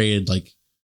infiltrated like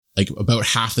about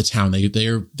half the town.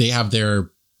 They have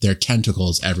their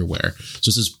tentacles everywhere. So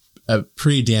this is a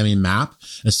pretty damning map,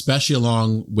 especially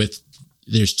along with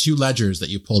there's 2 ledgers that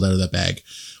you pulled out of that bag.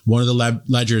 One of the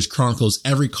ledgers chronicles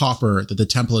every copper that the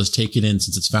temple has taken in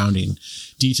since its founding.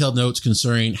 Detailed notes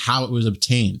concerning how it was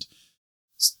obtained.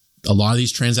 A lot of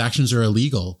these transactions are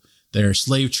illegal. They're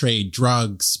slave trade,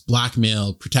 drugs,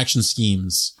 blackmail, protection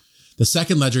schemes. The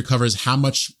second ledger covers how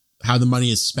the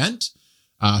money is spent,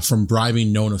 from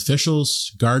bribing known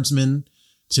officials, guardsmen,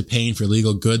 to paying for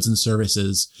legal goods and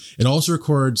services. It also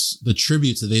records the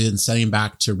tributes that they've been sending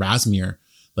back to Razmir.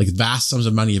 Like vast sums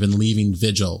of money have been leaving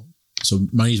Vigil. So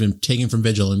money's been taken from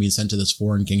Vigil and being sent to this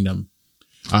foreign kingdom.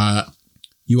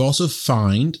 You also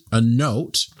find a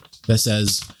note that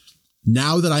says,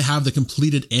 "Now that I have the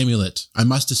completed amulet, I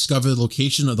must discover the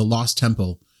location of the lost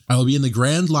temple. I will be in the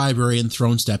Grand Library in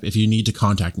Thronestep if you need to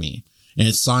contact me." And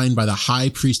it's signed by the High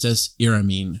Priestess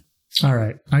Iramine. All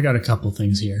right. I got a couple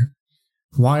things here.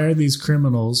 Why are these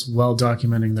criminals well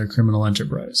documenting their criminal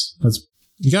enterprise? That's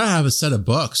You gotta have a set of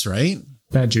books, right?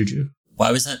 bad juju.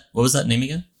 Why was that? What was that name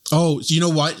again? Oh, so you know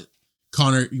what,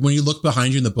 Connor? When you look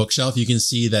behind you in the bookshelf, you can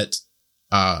see that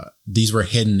these were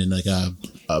hidden in like a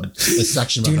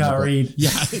section. Do behind not the book. read.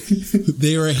 Yeah,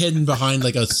 they were hidden behind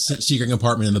like a secret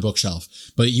compartment in the bookshelf.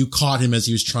 But you caught him as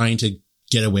he was trying to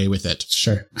get away with it.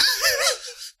 Sure.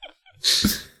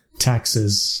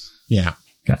 Taxes. Yeah.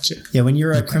 Gotcha. Yeah, when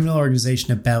you're a criminal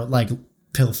organization about like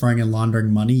pilfering and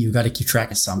laundering money, you got to keep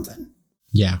track of something.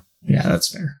 Yeah. Yeah,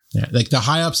 that's fair. Yeah. Like the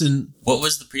high ups in. What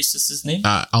was the priestess's name?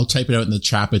 I'll type it out in the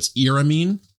chat. It's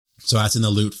Iramine. So that's in the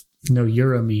loot. No,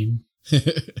 you're a mean.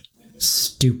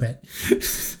 Stupid.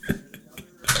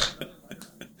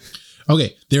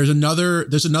 Okay, there's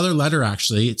another letter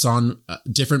actually. It's on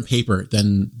different paper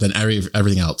than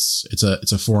everything else. It's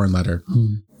a foreign letter.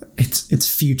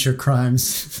 It's future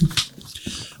crimes.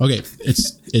 Okay,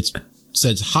 it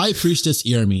says, "High Priestess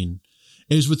Iramine,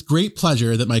 it is with great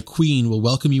pleasure that my queen will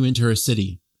welcome you into her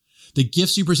city. The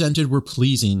gifts you presented were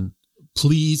pleasing.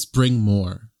 Please bring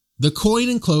more. The coin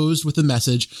enclosed with the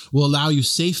message will allow you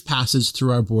safe passage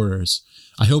through our borders.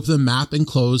 I hope the map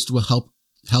enclosed will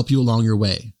help you along your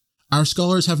way. Our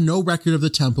scholars have no record of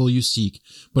the temple you seek,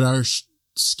 but our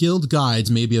skilled guides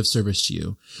may be of service to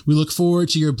you. We look forward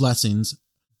to your blessings,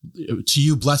 to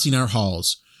you blessing our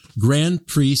halls. Grand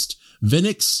Priest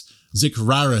Vinix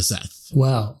Zikrarazeth."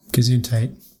 Wow.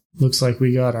 Gesundheit. Looks like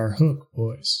we got our hook,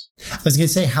 boys. I was going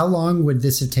to say, how long would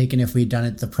this have taken if we'd done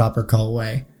it the proper call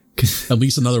way? At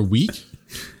least another week?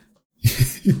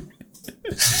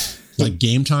 Like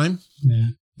game time? Yeah.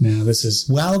 No, this is...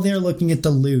 While they're looking at the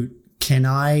loot, can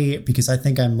I, because I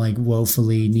think I'm like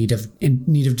woefully in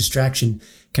need of distraction,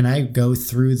 can I go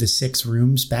through the 6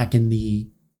 rooms back in the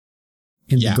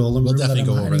golem we'll room? definitely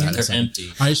go over that. They're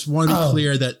empty. I just want to be Oh.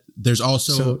 clear that there's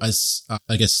also a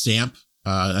stamp,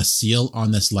 a seal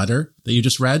on this letter that you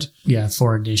just read. Yeah,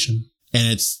 foreign nation. And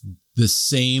it's the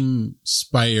same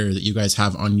spire that you guys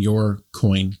have on your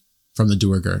coin from the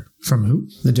Duergar. From who?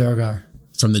 The Durgar.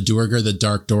 From the Duergar, the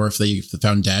dark dwarf that you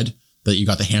found dead, that you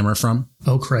got the hammer from.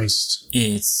 Oh, Christ.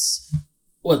 It's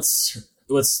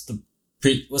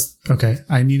Okay,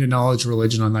 I need a knowledge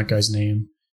religion on that guy's name.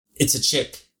 it's a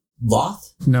chick.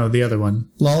 Loth? No, the other one.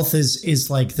 Lolth is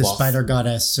like the Loth. spider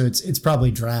goddess, so it's probably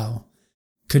Drow.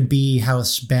 Could be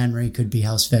House Banry, could be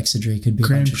House Vexidry, could be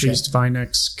Grand a bunch of Priest shit.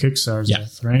 Vinex Kixarzeth, Yeah.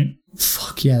 right?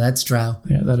 Fuck yeah, that's Drow.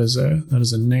 Yeah, that is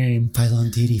a name.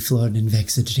 Pylon Didi, Flood, and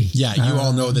Vexidry. Yeah, you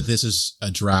all know that this is a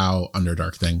Drow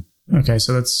Underdark thing. Okay,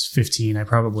 so that's 15. I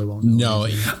probably won't know.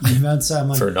 No, I'm outside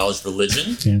my... For knowledge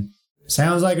religion? Yeah.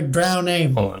 Sounds like a Drow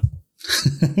name. Hold on.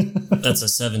 That's a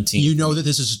 17. you know that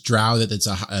this is Drow, that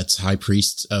it's high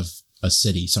priest of a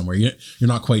city somewhere. You're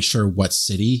not quite sure what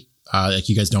city. Like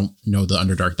you guys don't know the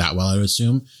Underdark that well, I would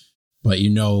assume, but you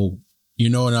know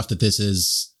enough that this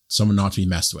is someone not to be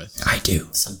messed with. I do.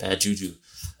 Some bad juju.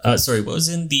 Sorry, what was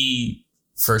in the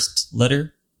first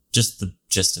letter? Just the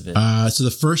gist of it. So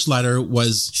the first letter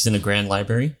was, She's in a grand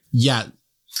library. yeah,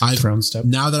 Throne Step.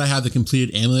 now that I have the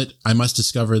completed amulet, I must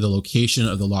discover the location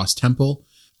of the lost temple.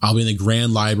 I'll be in the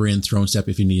Grand Library in Throne Step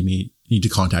if you need to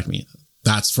contact me.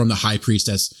 That's from the High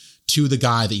Priestess to the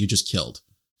guy that you just killed.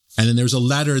 And then there's a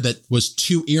letter that was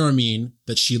to Iramine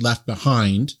that she left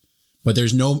behind, but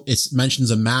it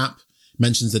mentions a map,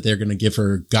 mentions that they're going to give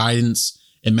her guidance.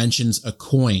 It mentions a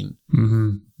coin. Mm-hmm.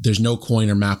 There's no coin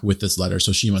or map with this letter,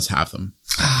 so she must have them.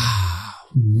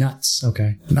 Nuts.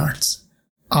 Okay. Narts.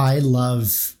 I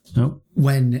love Nope.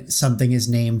 when something is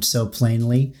named so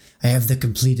plainly. I have the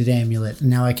completed amulet, and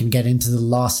now I can get into the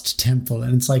lost temple.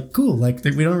 And it's like, cool. Like,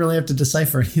 we don't really have to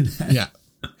decipher any of that. Yeah.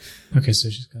 Okay, so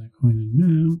she's got a coin in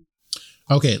now.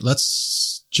 Okay,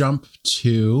 let's jump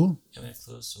to... Am I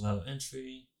close to allow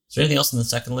entry? Is there anything else in the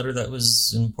second letter that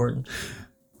was important?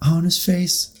 On his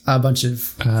face, a bunch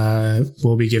of...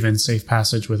 We'll be given safe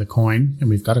passage with a coin, and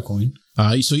we've got a coin.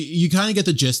 So you kind of get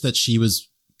the gist that she was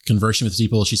conversing with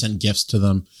people. She sent gifts to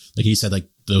them. Like he said, like,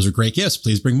 those are great gifts.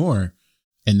 Please bring more.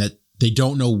 And that they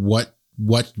don't know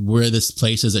where this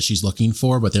place is that she's looking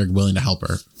for, but they're willing to help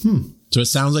her. So it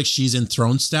sounds like she's in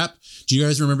Throne Step. Do you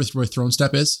guys remember where Throne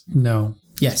Step is? No.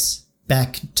 Yes.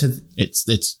 Back to...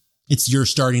 It's your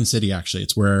starting city, actually.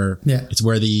 It's where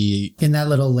the in that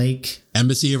little lake.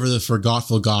 embassy of the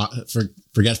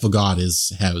forgetful god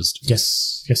is housed.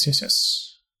 Yes.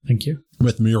 Thank you.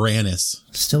 With Muranus.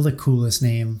 Still the coolest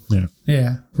name. Yeah.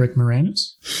 Yeah. Rick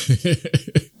Moranis?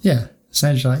 Yeah.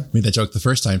 Essentially. Made that joke the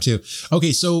first time too.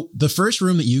 Okay, so the first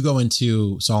room that you go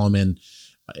into, Solomon,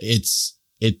 it's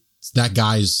that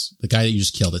the guy that you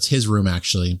just killed. It's his room,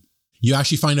 actually. You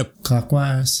actually find a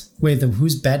Clockwise. Wait,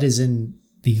 whose bed is in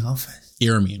the office?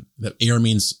 Iramine.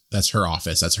 That's her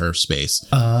office. That's her space.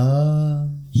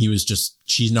 He was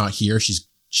she's not here. She's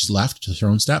left to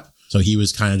Throne Step. So he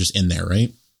was kind of just in there,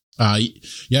 right?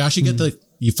 You actually get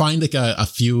you find like a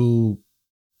few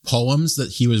poems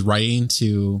that he was writing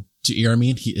to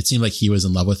Iramine. It seemed like he was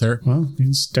in love with her. Well,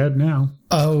 he's dead now.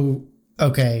 Oh,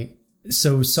 okay.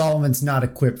 So Solomon's not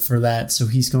equipped for that. So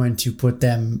he's going to put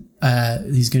them,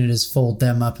 he's going to just fold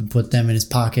them up and put them in his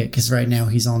pocket. Cause right now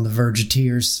he's on the verge of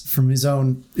tears from his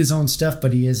own stuff,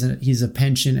 but he's a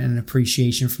penchant and an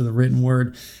appreciation for the written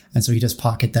word. And so he does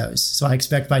pocket those. So I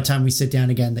expect by the time we sit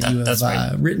down again that you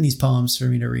have written these poems for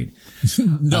me to read.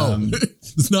 No,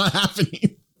 it's not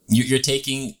happening. You're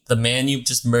taking the man you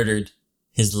just murdered,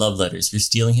 his love letters. You're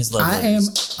stealing his love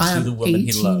letters. I am to the woman he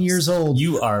 18 loves. years old.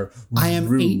 You are I am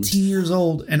rude. 18 years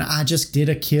old and I just did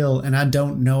a kill and I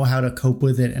don't know how to cope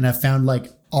with it. And I found like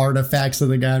artifacts of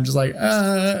the guy. I'm just like,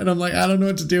 and I'm like, I don't know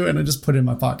what to do. And I just put it in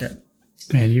my pocket.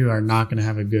 Man, you are not going to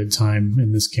have a good time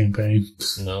in this campaign.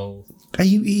 No.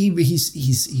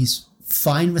 He's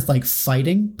fine with like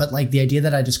fighting, but like the idea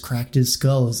that I just cracked his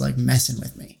skull is like messing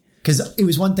with me. Cause it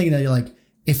was one thing that you're like,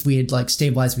 if we had like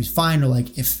stabilized, he's fine, or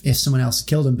like if someone else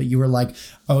killed him, but you were like,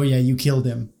 oh yeah, you killed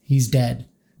him. He's dead.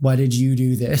 Why did you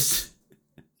do this?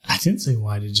 I didn't say,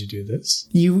 why did you do this?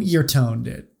 Your tone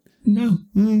did. No.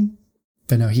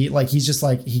 But no, he's just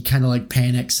like, he kind of like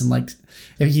panics and like,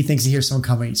 if he thinks he hears someone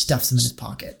coming, he stuffs them in his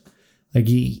pocket. Like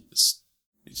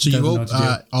So you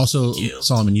also,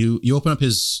 Solomon, you open up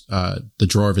his the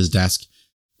drawer of his desk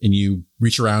and you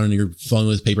reach around and you're filling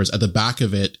with papers. At the back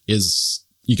of it is,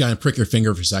 you kind of prick your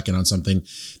finger for a second on something.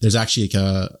 There's actually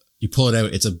you pull it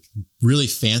out. It's a really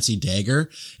fancy dagger. And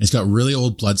it's got really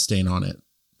old blood stain on it.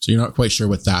 So you're not quite sure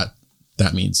what that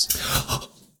means.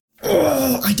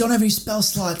 I don't have any spell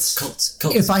slots. Cults,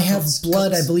 if I have cults,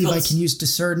 blood, cults, I believe cults. I can use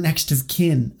Discern Next of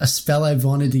Kin, a spell I've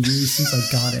wanted to use since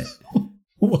I got it.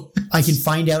 I can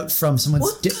find out from someone's...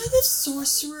 What kind of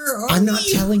sorcerer are I'm not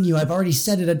you? telling you. I've already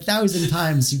said it 1,000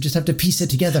 times. You just have to piece it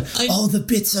together. All the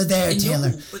bits are there, I know,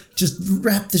 Taylor. but- Just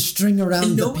wrap the string I around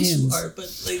the know pins. you are,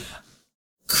 but like...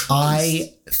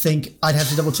 I think I'd have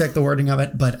to double check the wording of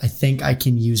it, but I think I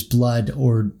can use blood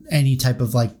or any type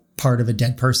of like part of a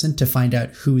dead person to find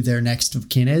out who their next of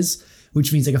kin is,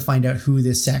 which means I can find out who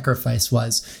this sacrifice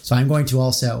was. So I'm going to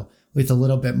also with a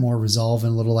little bit more resolve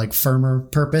and a little like firmer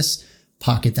purpose,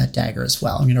 pocket that dagger as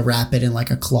well. I'm going to wrap it in like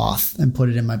a cloth and put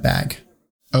it in my bag.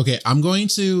 Okay, I'm going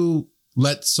to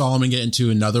let Solomon get into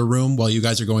another room while you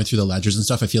guys are going through the ledgers and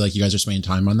stuff. I feel like you guys are spending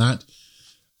time on that.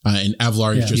 And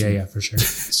Evlar is just yeah, for sure.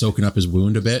 soaking up his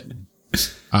wound a bit.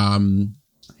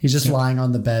 He's just lying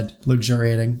on the bed,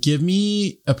 luxuriating. Give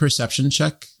me a perception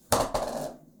check.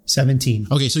 17.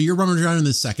 Okay, so you're running around in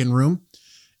the second room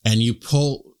and you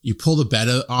pull the bed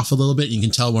off a little bit. And you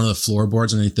can tell one of the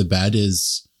floorboards underneath the bed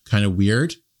is kind of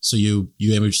weird. So you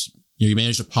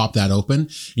manage to pop that open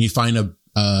and you find a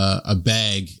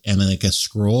bag and then like a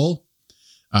scroll.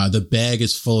 The bag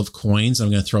is full of coins. I'm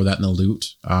going to throw that in the loot.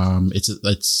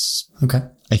 It's okay.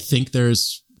 I think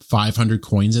there's 500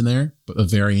 coins in there, but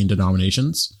of varying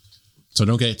denominations. So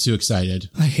don't get too excited.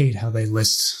 I hate how they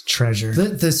list treasure.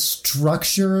 The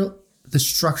structural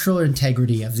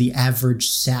integrity of the average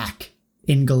sack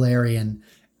in Galarian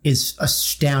is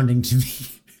astounding to me.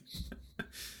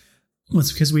 Well,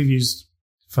 it's because we've used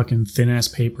fucking thin ass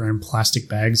paper and plastic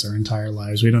bags our entire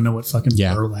lives. We don't know what fucking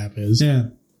burlap is. Yeah.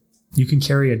 You can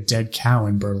carry a dead cow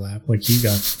in burlap. Like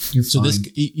you're So fine.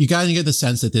 you got to get the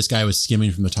sense that this guy was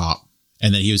skimming from the top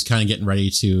and that he was kind of getting ready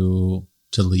to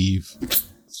leave.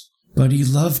 But he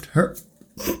loved her.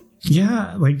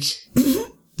 Yeah, like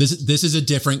This is a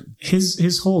different.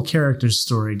 his whole character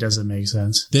story doesn't make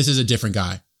sense. This is a different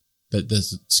guy. That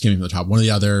this skimming from the top. One of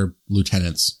the other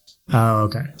lieutenants. Oh,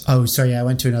 okay. Oh, sorry. I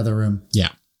went to another room. Yeah.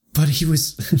 But he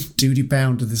was duty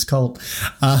bound to this cult.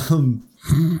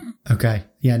 Okay.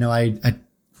 Yeah, no, I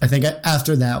think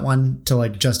after that one, to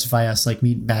like justify us like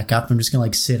meeting back up, I'm just gonna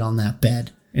like sit on that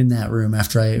bed in that room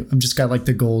after I'm just got like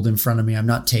the gold in front of me. I'm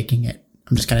not taking it.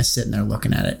 I'm just kind of sitting there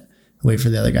looking at it. Wait for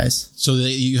the other guys. So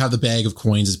you have the bag of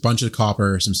coins. It's a bunch of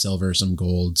copper, some silver, some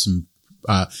gold, some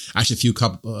actually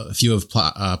a few of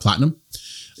platinum.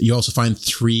 You also find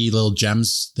 3 little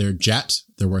gems. They're jet.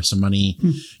 They're worth some money.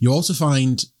 You also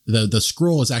find the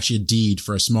scroll is actually a deed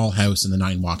for a small house in the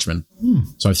Nine Watchmen.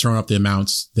 So I've thrown up the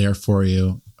amounts there for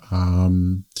you.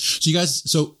 So you guys,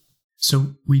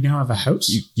 So we now have a house?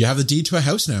 you have the deed to a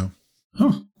house now.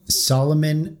 Huh.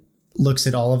 Solomon looks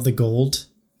at all of the gold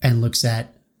and looks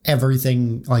at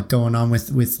everything like going on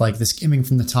with like the skimming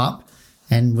from the top,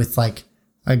 and with like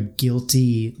a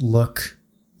guilty look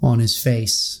on his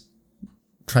face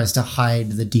tries to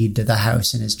hide the deed to the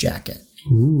house in his jacket.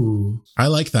 Ooh. I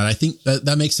like that. I think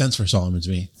that makes sense for Solomon to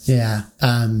me. Yeah.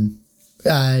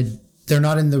 They're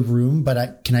not in the room,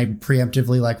 but can I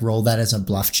preemptively like roll that as a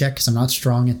bluff check? Because I'm not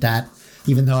strong at that,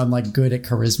 even though I'm like good at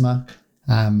charisma.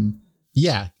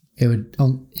 Yeah. It would,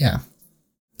 yeah.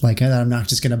 Like I'm not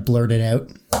just going to blurt it out.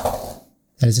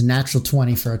 That is a natural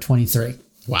 20 for a 23.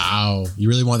 Wow. You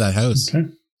really want that house. Okay.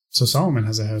 So Solomon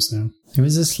has a house now. He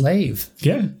was a slave.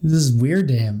 Yeah. This is weird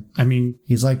to him. I mean,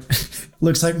 He's like,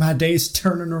 looks like my day's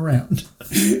turning around.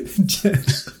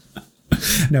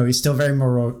 No, he's still very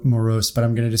morose, but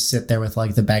I'm going to just sit there with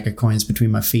like the bag of coins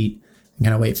between my feet and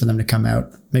kind of wait for them to come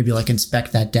out. Maybe like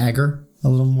inspect that dagger a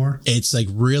little more. It's like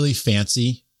really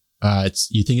fancy.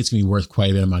 You think it's going to be worth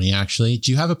quite a bit of money, actually.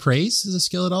 Do you have appraise as a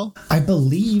skill at all? I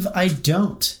believe I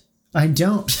don't. I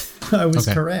was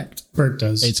Okay. correct. Bert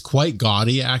does. It's quite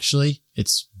gaudy, actually.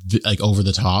 It's like over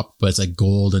the top, but it's like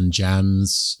gold and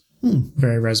gems.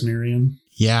 very Rasmurian.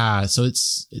 Yeah, so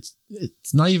it's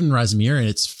not even Razmir,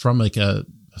 it's from like a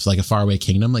faraway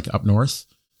kingdom, like up north.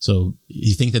 So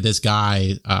you think that this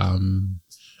guy,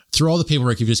 through all the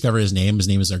paperwork, you've discovered his name. His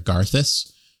name is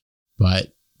Argarthus, but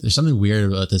there's something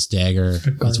weird about this dagger.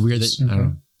 It's weird that I don't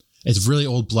know. It's really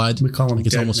old blood. We call him like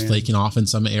it's Dead almost Man. flaking off in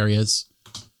some areas.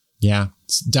 Yeah,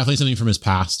 it's definitely something from his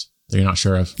past that you're not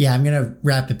sure of. Yeah, I'm going to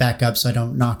wrap it back up so I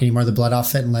don't knock any more of the blood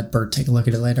off it and let Bert take a look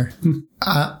at it later.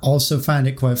 I also find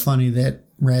it quite funny that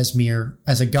Razmir,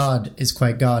 as a god, is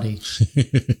quite gaudy.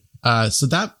 So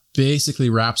that basically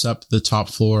wraps up the top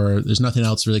floor. There's nothing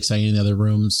else really exciting in the other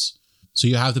rooms. So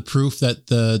you have the proof that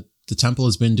the temple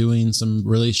has been doing some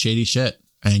really shady shit,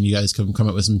 and you guys come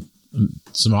up with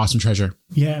some awesome treasure.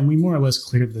 Yeah, and we more or less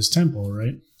cleared this temple,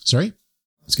 right? Sorry?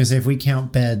 I was going to say, if we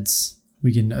count beds,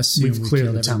 we can assume We've cleared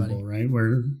killed the everybody. temple, right?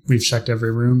 Where we've checked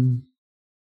every room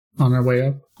on our way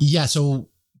up. Yeah, so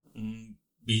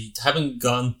We haven't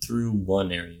gone through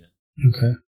one area.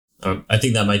 Okay. I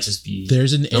think that might just be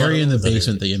there's an No, area in the that area.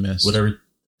 basement that you missed. whatever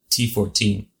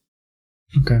T14.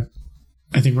 Okay.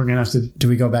 I think we're going to have to... Do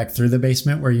we go back through the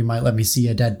basement where you might let me see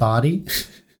a dead body?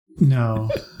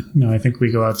 No. No, I think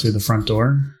we go out through the front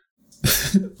door.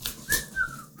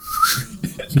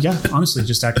 Yeah, honestly,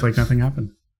 just act like nothing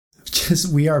happened.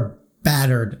 Just, we are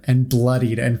battered and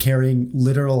bloodied and carrying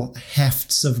literal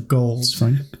hefts of gold. It's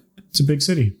fine. It's a big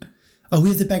city. Oh, we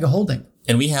have the bag of holding.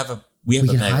 And we have a We can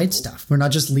bag hide of- stuff. We're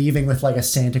not just leaving with like a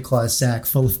Santa Claus sack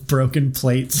full of broken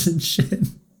plates and shit.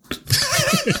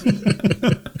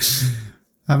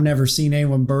 I've never seen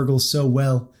anyone burgle so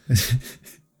well.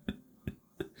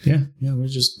 Yeah,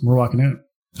 we're walking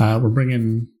out. We're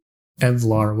bringing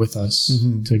Evlar with us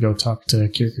to go talk to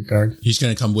Kierkegaard. He's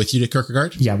going to come with you to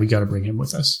Kierkegaard? Yeah, we got to bring him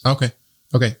with us. Okay.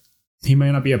 He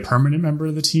may not be a permanent member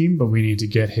of the team, but we need to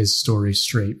get his story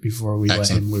straight before we let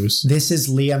him loose. This is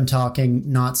Liam talking,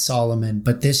 not Solomon,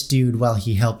 but this dude, while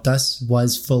he helped us,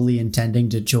 was fully intending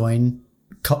to join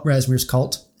Rasmir's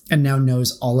cult and now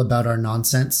knows all about our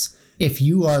nonsense. If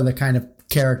you are the kind of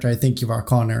character I think you are,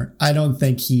 Connor, I don't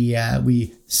think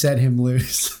we set him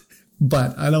loose,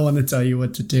 but I don't want to tell you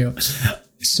what to do.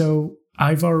 So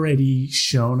I've already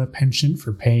shown a penchant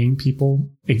for paying people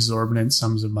exorbitant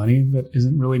sums of money that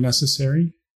isn't really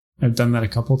necessary. I've done that a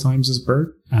couple times as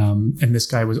Bert. And this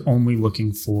guy was only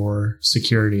looking for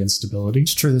security and stability.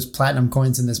 It's true. There's platinum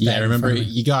coins in this bag. Yeah, I remember in front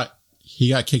of me. he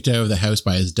got kicked out of the house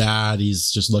by his dad.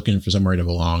 He's just looking for somewhere to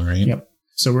belong, right? Yep.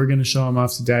 So we're going to show him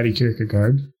off to Daddy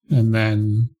Kierkegaard and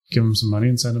then give him some money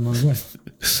and send him on his way.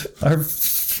 Our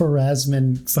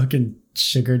Pharasman fucking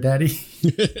sugar daddy.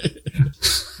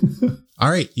 All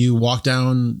right. You walk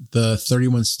down the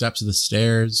 31 steps of the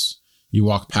stairs. You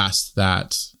walk past the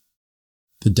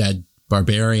dead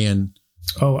barbarian.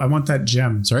 Oh, I want that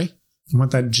gem. Sorry? I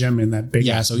want that gem in that big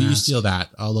ass So you mask. steal that.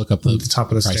 I'll look up On the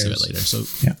top of the price stairs. of it later.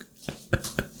 So Yeah.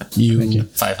 Thank you.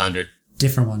 500.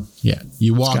 Different one. yeah,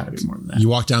 you walk. gotta be more than that. You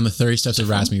walk down the 30 steps of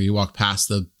Rasmir. You walk past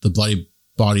the bloody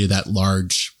body of that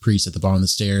large priest at the bottom of the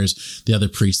stairs. The other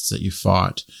priests that you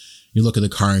fought. You look at the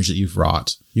carnage that you've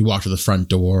wrought. You walk to the front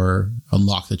door,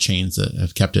 unlock the chains that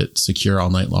have kept it secure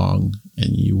all night long,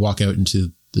 and you walk out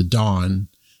into the dawn,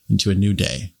 into a new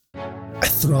day. I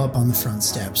throw up on the front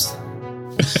steps.